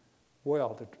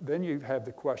 Well, then you have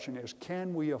the question is,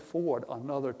 can we afford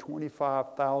another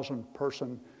 25,000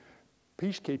 person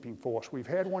peacekeeping force? We've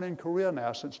had one in Korea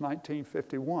now since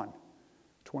 1951.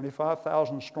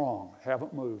 25,000 strong,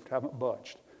 haven't moved, haven't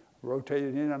budged,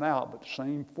 rotated in and out, but the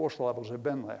same force levels have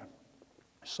been there.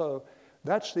 So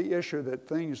that's the issue that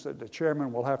things that the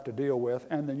chairman will have to deal with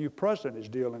and the new president is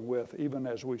dealing with even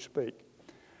as we speak.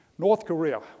 North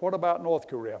Korea, what about North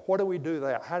Korea? What do we do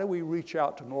there? How do we reach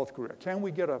out to North Korea? Can we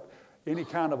get any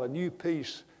kind of a new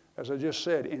peace? As I just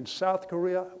said, in South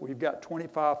Korea, we've got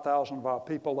 25,000 of our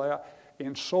people there.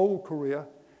 In Seoul, Korea,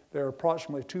 there are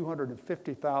approximately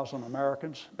 250,000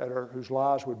 Americans whose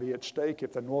lives would be at stake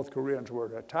if the North Koreans were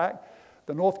to attack.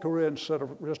 The North Koreans sit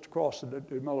just across the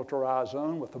demilitarized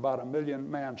zone with about 1 million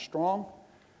man strong.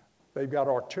 They've got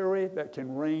artillery that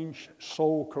can range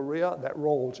Seoul, Korea, that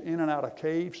rolls in and out of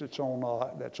caves. That's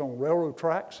on railroad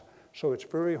tracks, so it's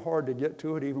very hard to get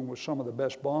to it, even with some of the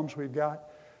best bombs we've got.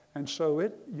 And so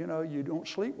you don't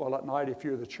sleep well at night if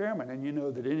you're the chairman, and you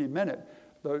know that any minute,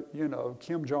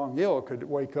 Kim Jong-il could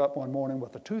wake up one morning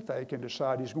with a toothache and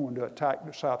decide he's going to attack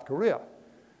South Korea.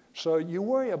 So you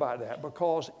worry about that,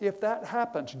 because if that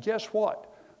happens, guess what?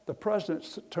 The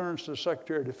president turns to the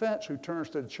Secretary of Defense, who turns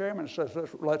to the chairman and says,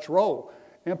 let's roll.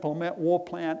 Implement War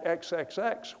Plan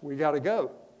XXX. We got to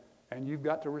go. And you've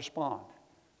got to respond.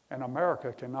 And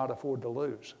America cannot afford to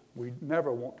lose. We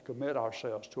never want to commit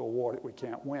ourselves to a war that we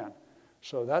can't win.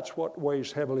 So that's what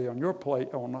weighs heavily on your plate,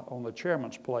 on the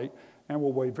chairman's plate, and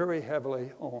will weigh very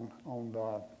heavily on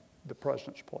the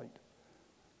president's plate.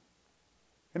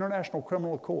 International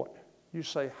Criminal Court. You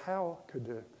say,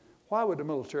 why would the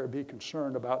military be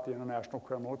concerned about the International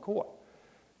Criminal Court?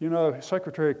 You know,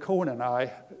 Secretary Cohen and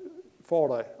I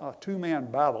fought a two-man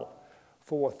battle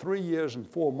for 3 years and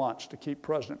 4 months to keep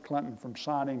President Clinton from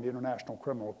signing the International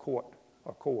Criminal Court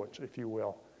Accords, if you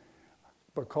will,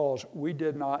 because we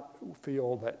did not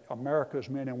feel that America's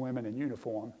men and women in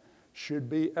uniform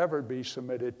should ever be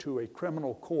submitted to a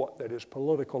criminal court that is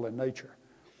political in nature,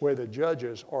 where the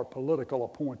judges are political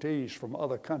appointees from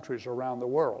other countries around the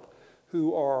world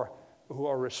who are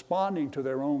responding to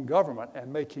their own government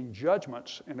and making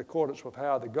judgments in accordance with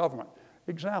how the government.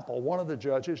 Example, one of the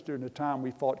judges during the time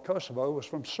we fought Kosovo was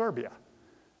from Serbia.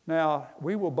 Now,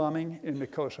 we were bombing in the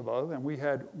Kosovo, and we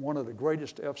had one of the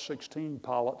greatest F-16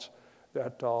 pilots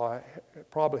that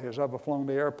probably has ever flown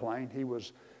the airplane. He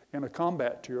was in a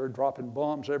combat tour, dropping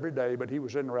bombs every day, but he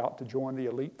was en route to join the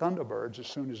elite Thunderbirds as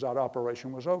soon as that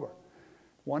operation was over.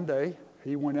 One day,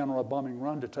 he went in on a bombing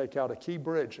run to take out a key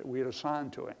bridge that we had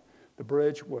assigned to him. The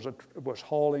bridge was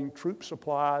hauling troop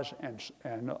supplies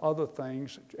and other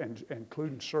things,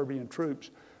 including Serbian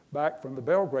troops, back from the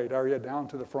Belgrade area down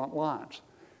to the front lines.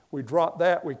 We dropped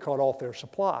that, we cut off their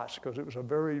supplies because it was a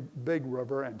very big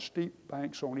river and steep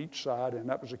banks on each side, and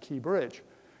that was a key bridge.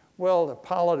 Well, the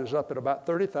pilot is up at about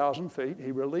 30,000 feet.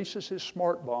 He releases his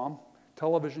smart bomb,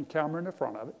 television camera in the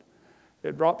front of it.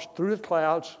 It drops through the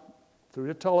clouds, through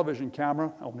the television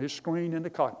camera on his screen in the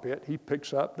cockpit. He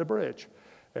picks up the bridge.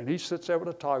 And he sits there with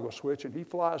a toggle switch, and he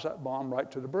flies that bomb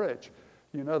right to the bridge.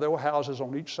 You know, there were houses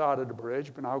on each side of the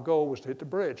bridge, but our goal was to hit the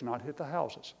bridge, not hit the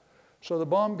houses. So the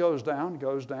bomb goes down,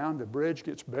 the bridge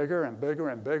gets bigger and bigger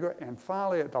and bigger, and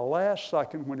finally at the last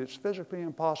second, when it's physically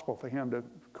impossible for him to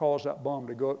cause that bomb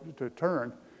to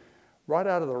turn, right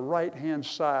out of the right-hand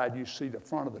side, you see the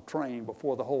front of the train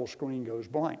before the whole screen goes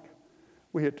blank.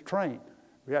 We hit the train.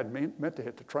 We hadn't meant to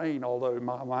hit the train, although in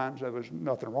my mind there was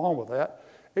nothing wrong with that,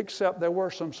 except there were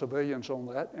some civilians on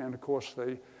that, and of course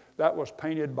that was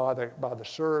painted by the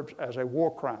Serbs as a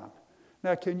war crime.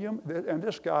 Now and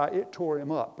this guy, it tore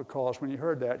him up, because when he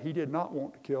heard that, he did not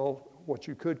want to kill what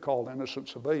you could call innocent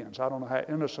civilians. I don't know how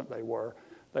innocent they were.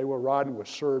 They were riding with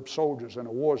Serb soldiers in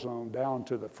a war zone down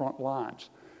to the front lines.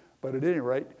 But at any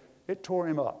rate, it tore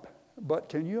him up. But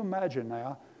can you imagine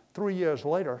now, 3 years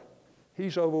later,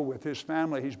 he's over with his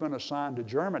family. He's been assigned to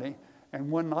Germany.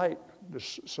 And one night,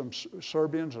 some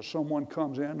Serbians or someone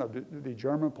comes in, the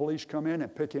German police come in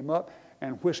and pick him up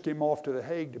and whisk him off to The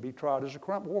Hague to be tried as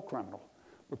a war criminal,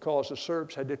 because the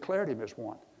Serbs had declared him as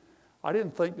one. I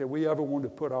didn't think that we ever wanted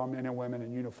to put our men and women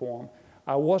in uniform.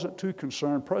 I wasn't too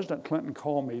concerned. President Clinton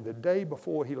called me the day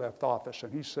before he left office,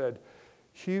 and he said,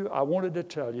 Hugh, I wanted to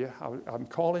tell you, I'm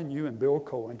calling you and Bill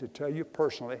Cohen to tell you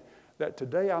personally that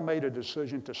today I made a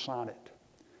decision to sign it,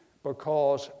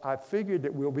 because I figured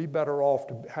that we'll be better off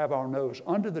to have our nose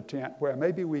under the tent, where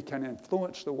maybe we can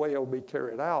influence the way it will be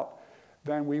carried out,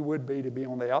 than we would be to be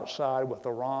on the outside with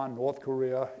Iran, North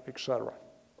Korea, etc.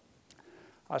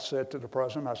 I said to the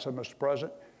president, Mr.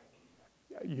 President,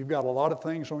 you've got a lot of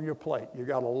things on your plate. You've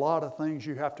got a lot of things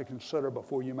you have to consider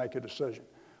before you make a decision.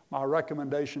 my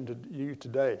recommendation to you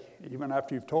today, even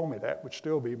after you've told me that, would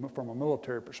still be, from a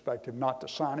military perspective, not to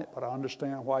sign it, but I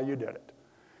understand why you did it.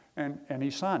 And he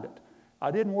signed it.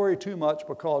 I didn't worry too much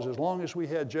because as long as we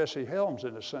had Jesse Helms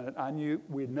in the Senate, I knew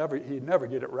he'd never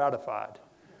get it ratified.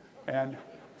 And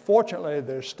fortunately,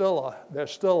 there's still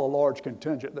a large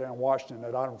contingent there in Washington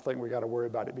that I don't think we got to worry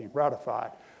about it being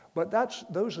ratified. But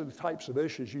those are the types of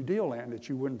issues you deal in that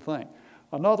you wouldn't think.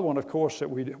 Another one, of course, that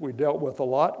we dealt with a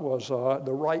lot was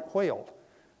the right whale.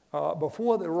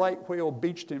 Before the right whale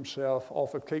beached himself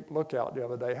off of Cape Lookout the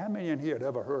other day, how many in here had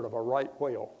ever heard of a right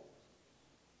whale?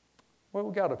 Well,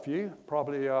 we got a few,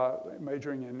 probably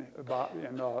majoring in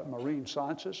marine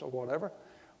sciences or whatever.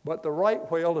 But the right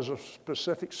whale is a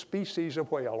specific species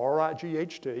of whale,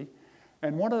 R-I-G-H-T.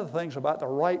 And one of the things about the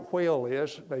right whale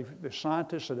is the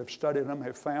scientists that have studied them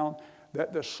have found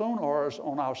that the sonars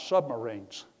on our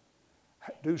submarines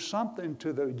do something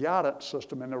to the guidance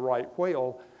system in the right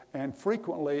whale. And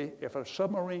frequently, if a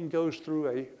submarine goes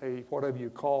through a whatever you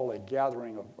call a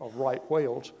gathering of right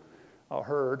whales, a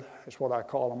herd is what I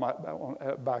call them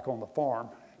back on the farm,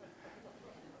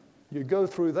 you go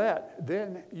through that,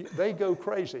 then they go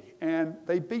crazy and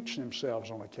they beach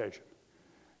themselves on occasion.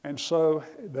 And so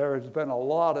there has been a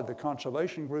lot of the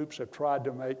conservation groups have tried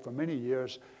to make, for many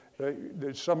years,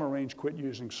 the submarines quit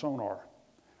using sonar.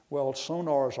 Well,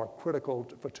 sonars are critical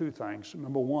for two things.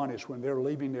 Number one is when they're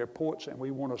leaving their ports and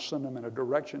we want to send them in a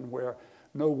direction where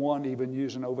no one, even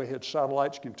using overhead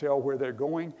satellites, can tell where they're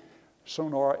going.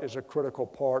 Sonar is a critical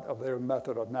part of their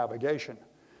method of navigation.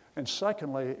 And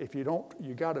secondly, if you don't,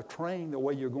 you got to train the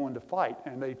way you're going to fight,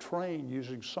 and they train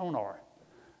using sonar.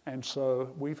 And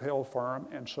so we've held firm,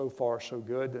 and so far so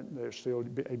good that they're still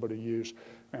able to use.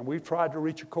 And we've tried to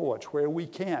reach accords where we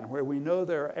can, where we know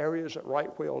there are areas that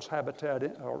right whale habitat,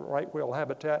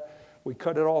 we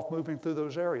cut it off moving through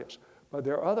those areas. But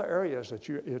there are other areas that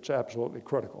it's absolutely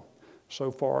critical.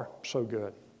 So far, so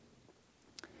good.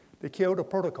 The Kyoto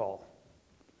Protocol.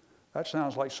 That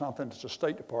sounds like something that's a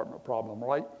State Department problem,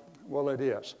 right? Well, it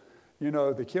is. You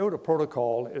know, the Kyoto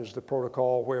Protocol is the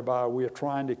protocol whereby we are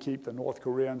trying to keep the North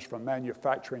Koreans from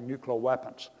manufacturing nuclear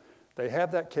weapons. They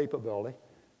have that capability.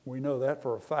 We know that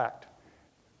for a fact.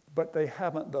 But they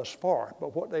haven't thus far.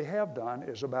 But what they have done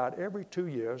is about every 2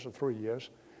 years or 3 years,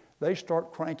 they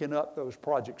start cranking up those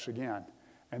projects again.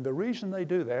 And the reason they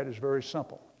do that is very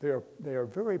simple. They're a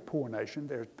very poor nation.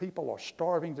 Their people are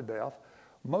starving to death.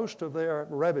 Most of their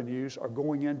revenues are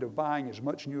going into buying as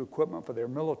much new equipment for their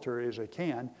military as they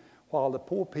can, while the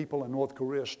poor people in North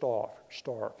Korea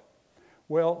starve.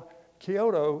 Well,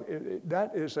 Kyoto,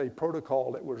 that is a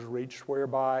protocol that was reached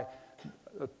whereby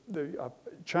the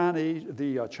Chinese,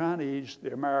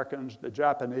 the Americans, the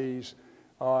Japanese,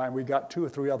 and we got 2 or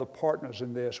 3 other partners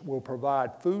in this, will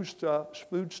provide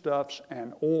foodstuffs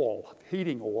and oil,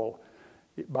 heating oil,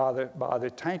 by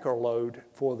the tanker load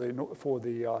for the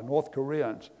North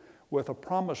Koreans, with a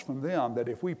promise from them that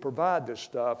if we provide this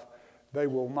stuff, they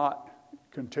will not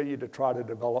continue to try to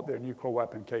develop their nuclear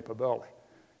weapon capability.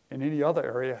 In any other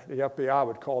area, the FBI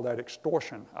would call that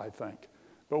extortion, I think.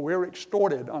 But we're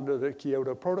extorted under the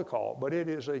Kyoto Protocol, but it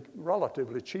is a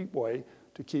relatively cheap way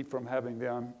to keep from having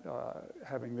them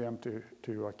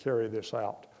to carry this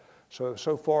out.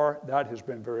 So far, that has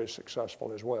been very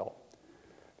successful as well.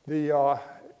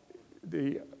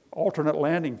 The alternate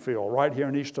landing field right here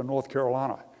in eastern North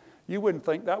Carolina. You wouldn't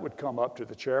think that would come up to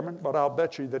the chairman, but I'll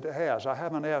bet you that it has. I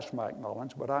haven't asked Mike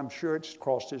Mullins, but I'm sure it's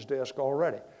crossed his desk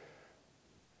already.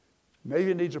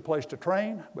 Navy needs a place to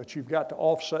train, but you've got to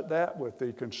offset that with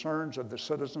the concerns of the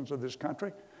citizens of this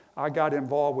country. I got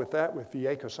involved with that with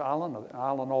Vieques Island, an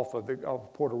island off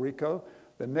of Puerto Rico.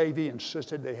 The Navy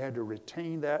insisted they had to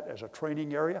retain that as a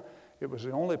training area. It was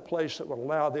the only place that would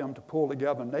allow them to pull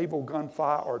together naval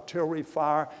gunfire, artillery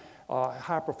fire,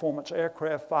 high-performance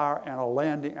aircraft fire,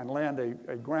 and land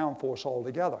a ground force all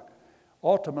together.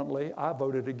 Ultimately, I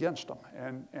voted against them,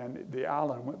 and the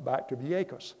island went back to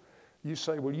Vieques. You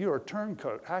say, well, you're a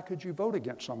turncoat. How could you vote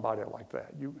against somebody like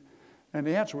that? And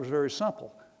the answer was very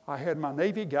simple. I had my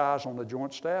Navy guys on the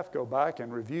Joint Staff go back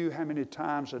and review how many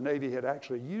times the Navy had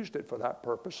actually used it for that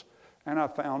purpose, and I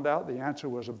found out the answer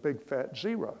was a big fat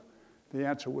 0. The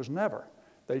answer was never.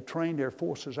 They trained their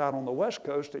forces out on the West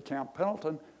Coast at Camp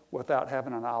Pendleton without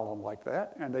having an island like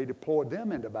that, and they deployed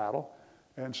them into battle.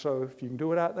 And so if you can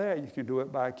do it out there, you can do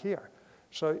it back here.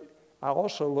 So I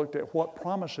also looked at what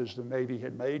promises the Navy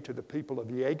had made to the people of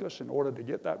Vieques in order to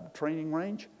get that training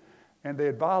range, and they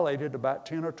had violated about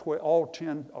 10 or 12, all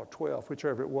 10 or 12,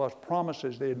 whichever it was,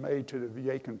 promises they had made to the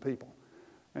Vieques people.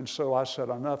 And so I said,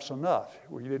 enough's enough.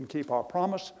 We didn't keep our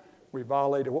promise. We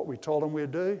violated what we told them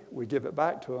we'd do, we give it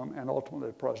back to them, and ultimately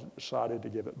the president decided to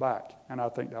give it back. And I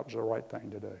think that was the right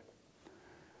thing to do.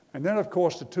 And then, of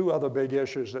course, the two other big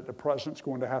issues that the president's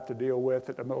going to have to deal with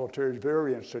that the military is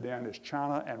very interested in is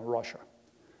China and Russia.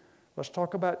 Let's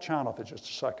talk about China for just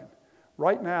a second.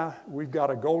 Right now, we've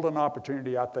got a golden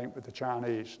opportunity, I think, with the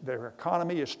Chinese. Their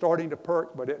economy is starting to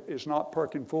perk, but it is not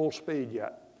perking full speed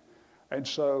yet. And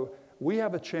so we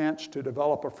have a chance to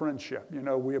develop a friendship. You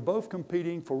know, we are both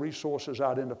competing for resources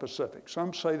out in the Pacific.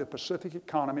 Some say the Pacific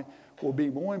economy will be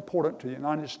more important to the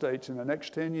United States in the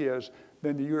next 10 years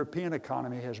than the European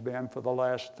economy has been for the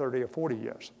last 30 or 40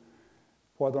 years.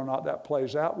 Whether or not that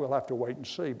plays out, we'll have to wait and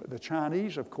see. But the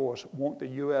Chinese, of course, want the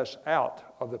U.S.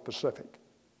 out of the Pacific.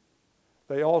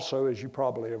 They also, as you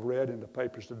probably have read in the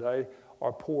papers today,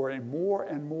 are pouring more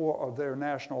and more of their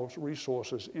national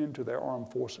resources into their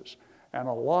armed forces. And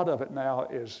a lot of it now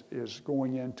is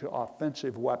going into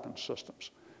offensive weapons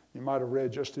systems. You might have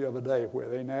read just the other day where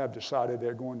they now have decided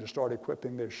they're going to start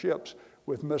equipping their ships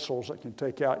with missiles that can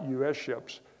take out U.S.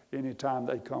 ships anytime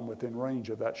they come within range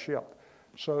of that ship.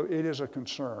 So it is a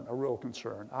concern, a real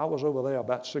concern. I was over there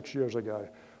about 6 years ago.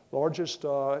 Largest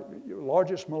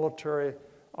military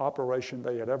operation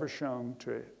they had ever shown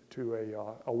to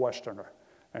a Westerner,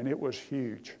 and it was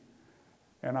huge.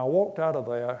 And I walked out of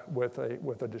there with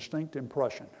a distinct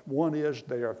impression. One is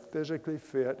they are physically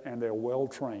fit and they're well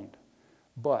trained,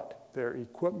 but their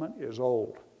equipment is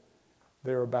old.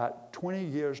 They're about 20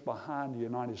 years behind the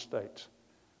United States.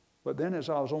 But then as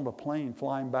I was on the plane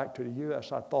flying back to the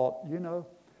U.S., I thought, you know,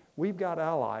 we've got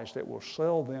allies that will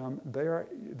sell them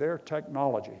their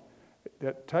technology,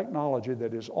 that technology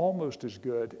that is almost as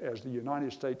good as the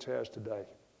United States has today.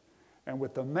 And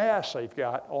with the mass they've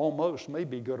got, almost may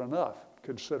be good enough,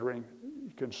 considering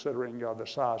the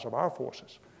size of our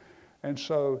forces. And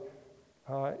so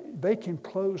they can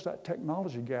close that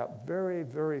technology gap very,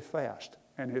 very fast.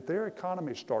 And if their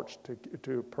economy starts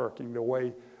to perking the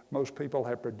way most people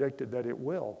have predicted that it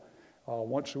will,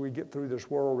 once we get through this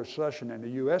world recession and the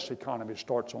U.S. economy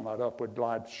starts on that upward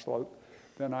glide slope,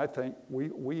 then I think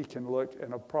we can look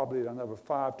in probably another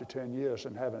 5 to 10 years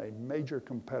and having a major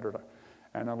competitor.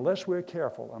 And unless we're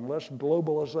careful, unless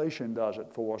globalization does it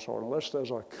for us, or unless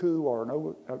there's a coup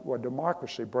or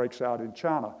democracy breaks out in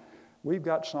China, we've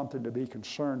got something to be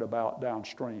concerned about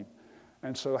downstream.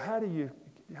 And so how do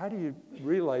you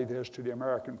relay this to the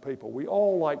American people? We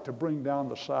all like to bring down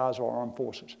the size of our armed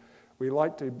forces. We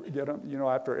like to get them, you know,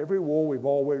 after every war, we've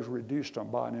always reduced them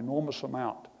by an enormous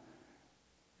amount.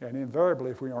 And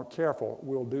invariably, if we aren't careful,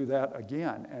 we'll do that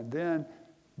again. And then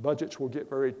budgets will get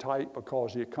very tight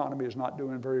because the economy is not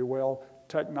doing very well.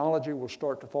 Technology will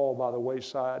start to fall by the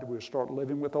wayside. We'll start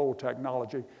living with old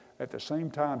technology. At the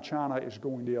same time, China is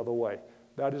going the other way.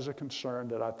 That is a concern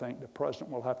that I think the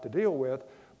president will have to deal with,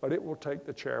 but it will take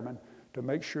the chairman to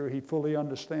make sure he fully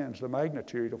understands the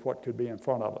magnitude of what could be in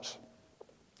front of us.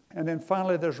 And then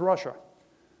finally, there's Russia.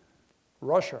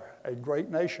 Russia, a great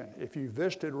nation. If you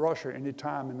visited Russia any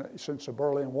time since the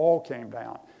Berlin Wall came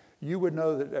down, you would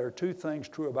know that there are two things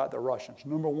true about the Russians.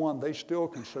 Number one, they still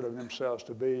consider themselves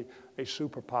to be a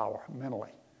superpower mentally.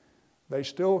 They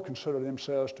still consider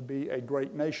themselves to be a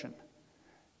great nation.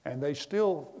 And they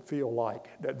still feel like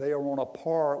that they are on a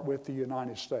par with the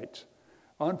United States.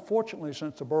 Unfortunately,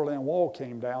 since the Berlin Wall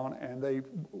came down and they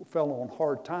fell on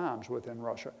hard times within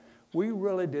Russia, we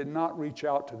really did not reach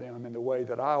out to them in the way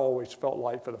that I always felt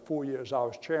like for the 4 years I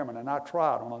was chairman, and I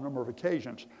tried on a number of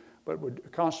occasions, but would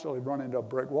constantly run into a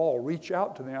brick wall, reach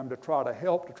out to them to try to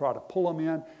help, to try to pull them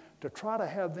in, to try to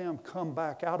have them come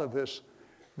back out of this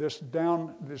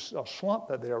slump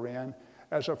that they're in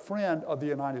as a friend of the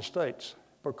United States.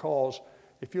 Because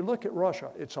if you look at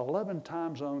Russia, it's 11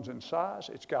 time zones in size.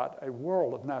 It's got a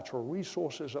world of natural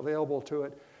resources available to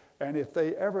it. And if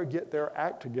they ever get their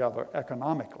act together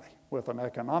economically, with an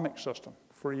economic system,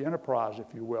 free enterprise,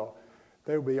 if you will,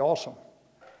 they would be awesome.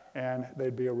 And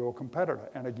they'd be a real competitor.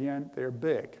 And again, they're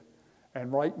big.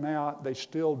 And right now, they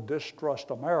still distrust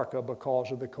America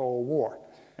because of the Cold War.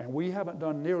 And we haven't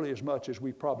done nearly as much as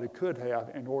we probably could have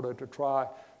in order to try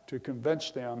to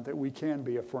convince them that we can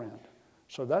be a friend.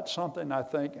 So that's something I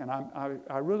think, and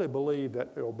I really believe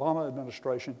that the Obama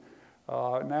administration,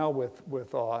 now with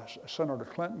Senator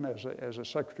Clinton as a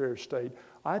Secretary of State,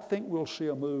 I think we'll see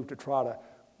a move to try to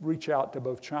reach out to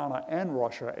both China and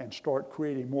Russia and start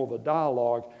creating more of a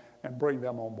dialogue and bring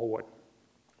them on board.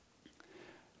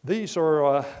 These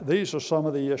are some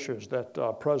of the issues that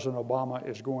President Obama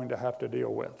is going to have to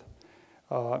deal with.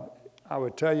 I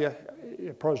would tell you,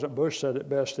 President Bush said it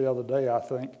best the other day, I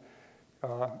think.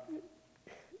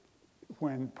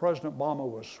 When President Obama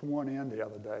was sworn in the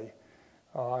other day,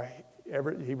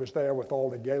 he was there with all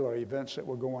the gala events that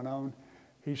were going on.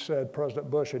 He said, President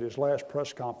Bush at his last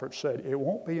press conference said, it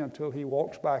won't be until he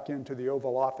walks back into the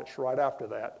Oval Office right after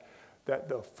that, that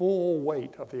the full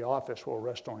weight of the office will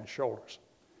rest on his shoulders.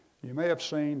 You may have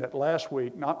seen that last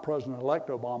week, not President-elect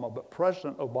Obama, but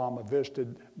President Obama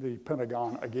visited the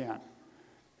Pentagon again.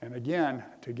 And again,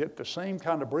 to get the same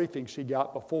kind of briefings he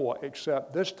got before,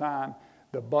 except this time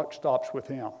the buck stops with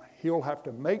him. He'll have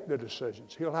to make the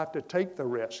decisions. He'll have to take the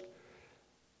risk.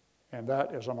 And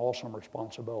that is an awesome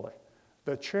responsibility.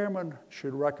 The chairman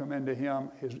should recommend to him,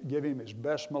 give him his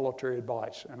best military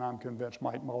advice, and I'm convinced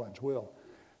Mike Mullins will.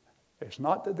 It's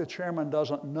not that the chairman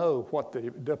doesn't know what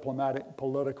the diplomatic,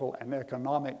 political, and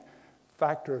economic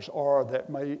factors are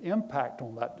that may impact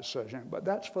on that decision, but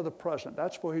that's for the president.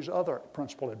 That's for his other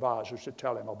principal advisors to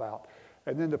tell him about.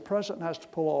 And then the president has to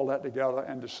pull all that together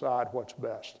and decide what's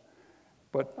best.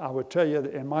 But I would tell you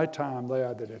that in my time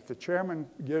there that if the chairman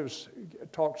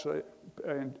talks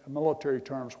in military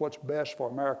terms what's best for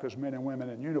America's men and women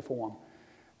in uniform,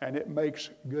 and it makes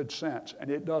good sense, and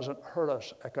it doesn't hurt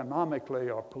us economically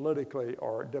or politically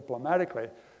or diplomatically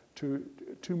too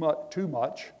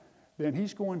much, then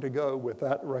he's going to go with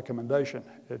that recommendation.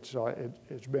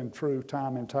 It's been true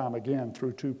time and time again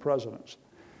through 2 presidents.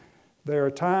 There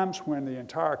are times when the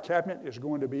entire cabinet is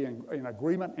going to be in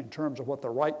agreement in terms of what the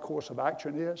right course of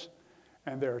action is,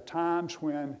 and there are times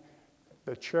when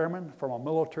the chairman, from a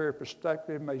military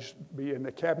perspective, may be in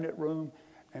the cabinet room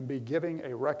and be giving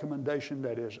a recommendation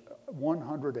that is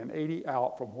 180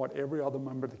 out from what every other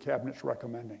member of the cabinet's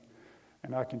recommending.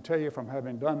 And I can tell you from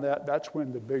having done that, that's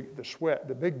when the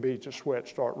big beads of sweat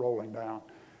start rolling down.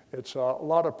 It's a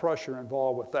lot of pressure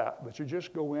involved with that, but you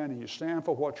just go in and you stand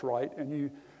for what's right, and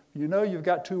you know you've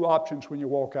got 2 options when you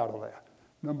walk out of there.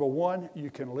 Number 1, you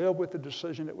can live with the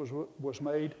decision that was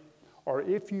made, or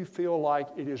if you feel like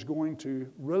it is going to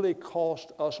really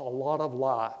cost us a lot of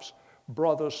lives,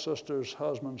 brothers, sisters,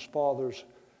 husbands, fathers,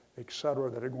 etc.,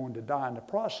 that are going to die in the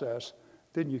process,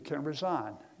 then you can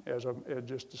resign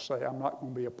just to say, I'm not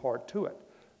going to be a part to it.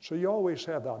 So you always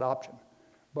have that option.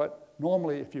 But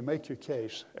normally, if you make your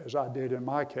case, as I did in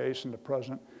my case, and the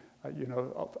president, I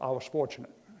was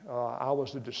fortunate. I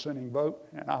was the dissenting vote,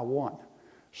 and I won.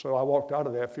 So I walked out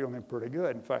of there feeling pretty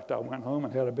good. In fact, I went home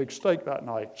and had a big steak that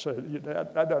night. So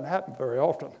that doesn't happen very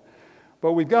often.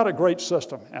 But we've got a great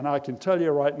system, and I can tell you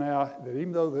right now that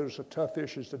even though there's some tough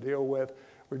issues to deal with,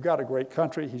 we've got a great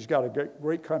country. He's got a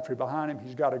great country behind him.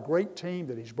 He's got a great team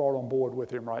that he's brought on board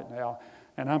with him right now,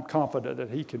 and I'm confident that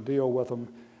he can deal with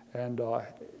them, and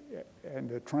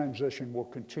the transition will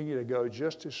continue to go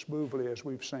just as smoothly as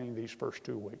we've seen these first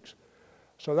 2 weeks.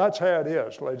 So that's how it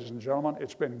is, ladies and gentlemen.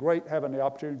 It's been great having the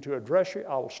opportunity to address you.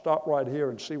 I will stop right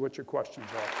here and see what your questions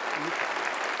are.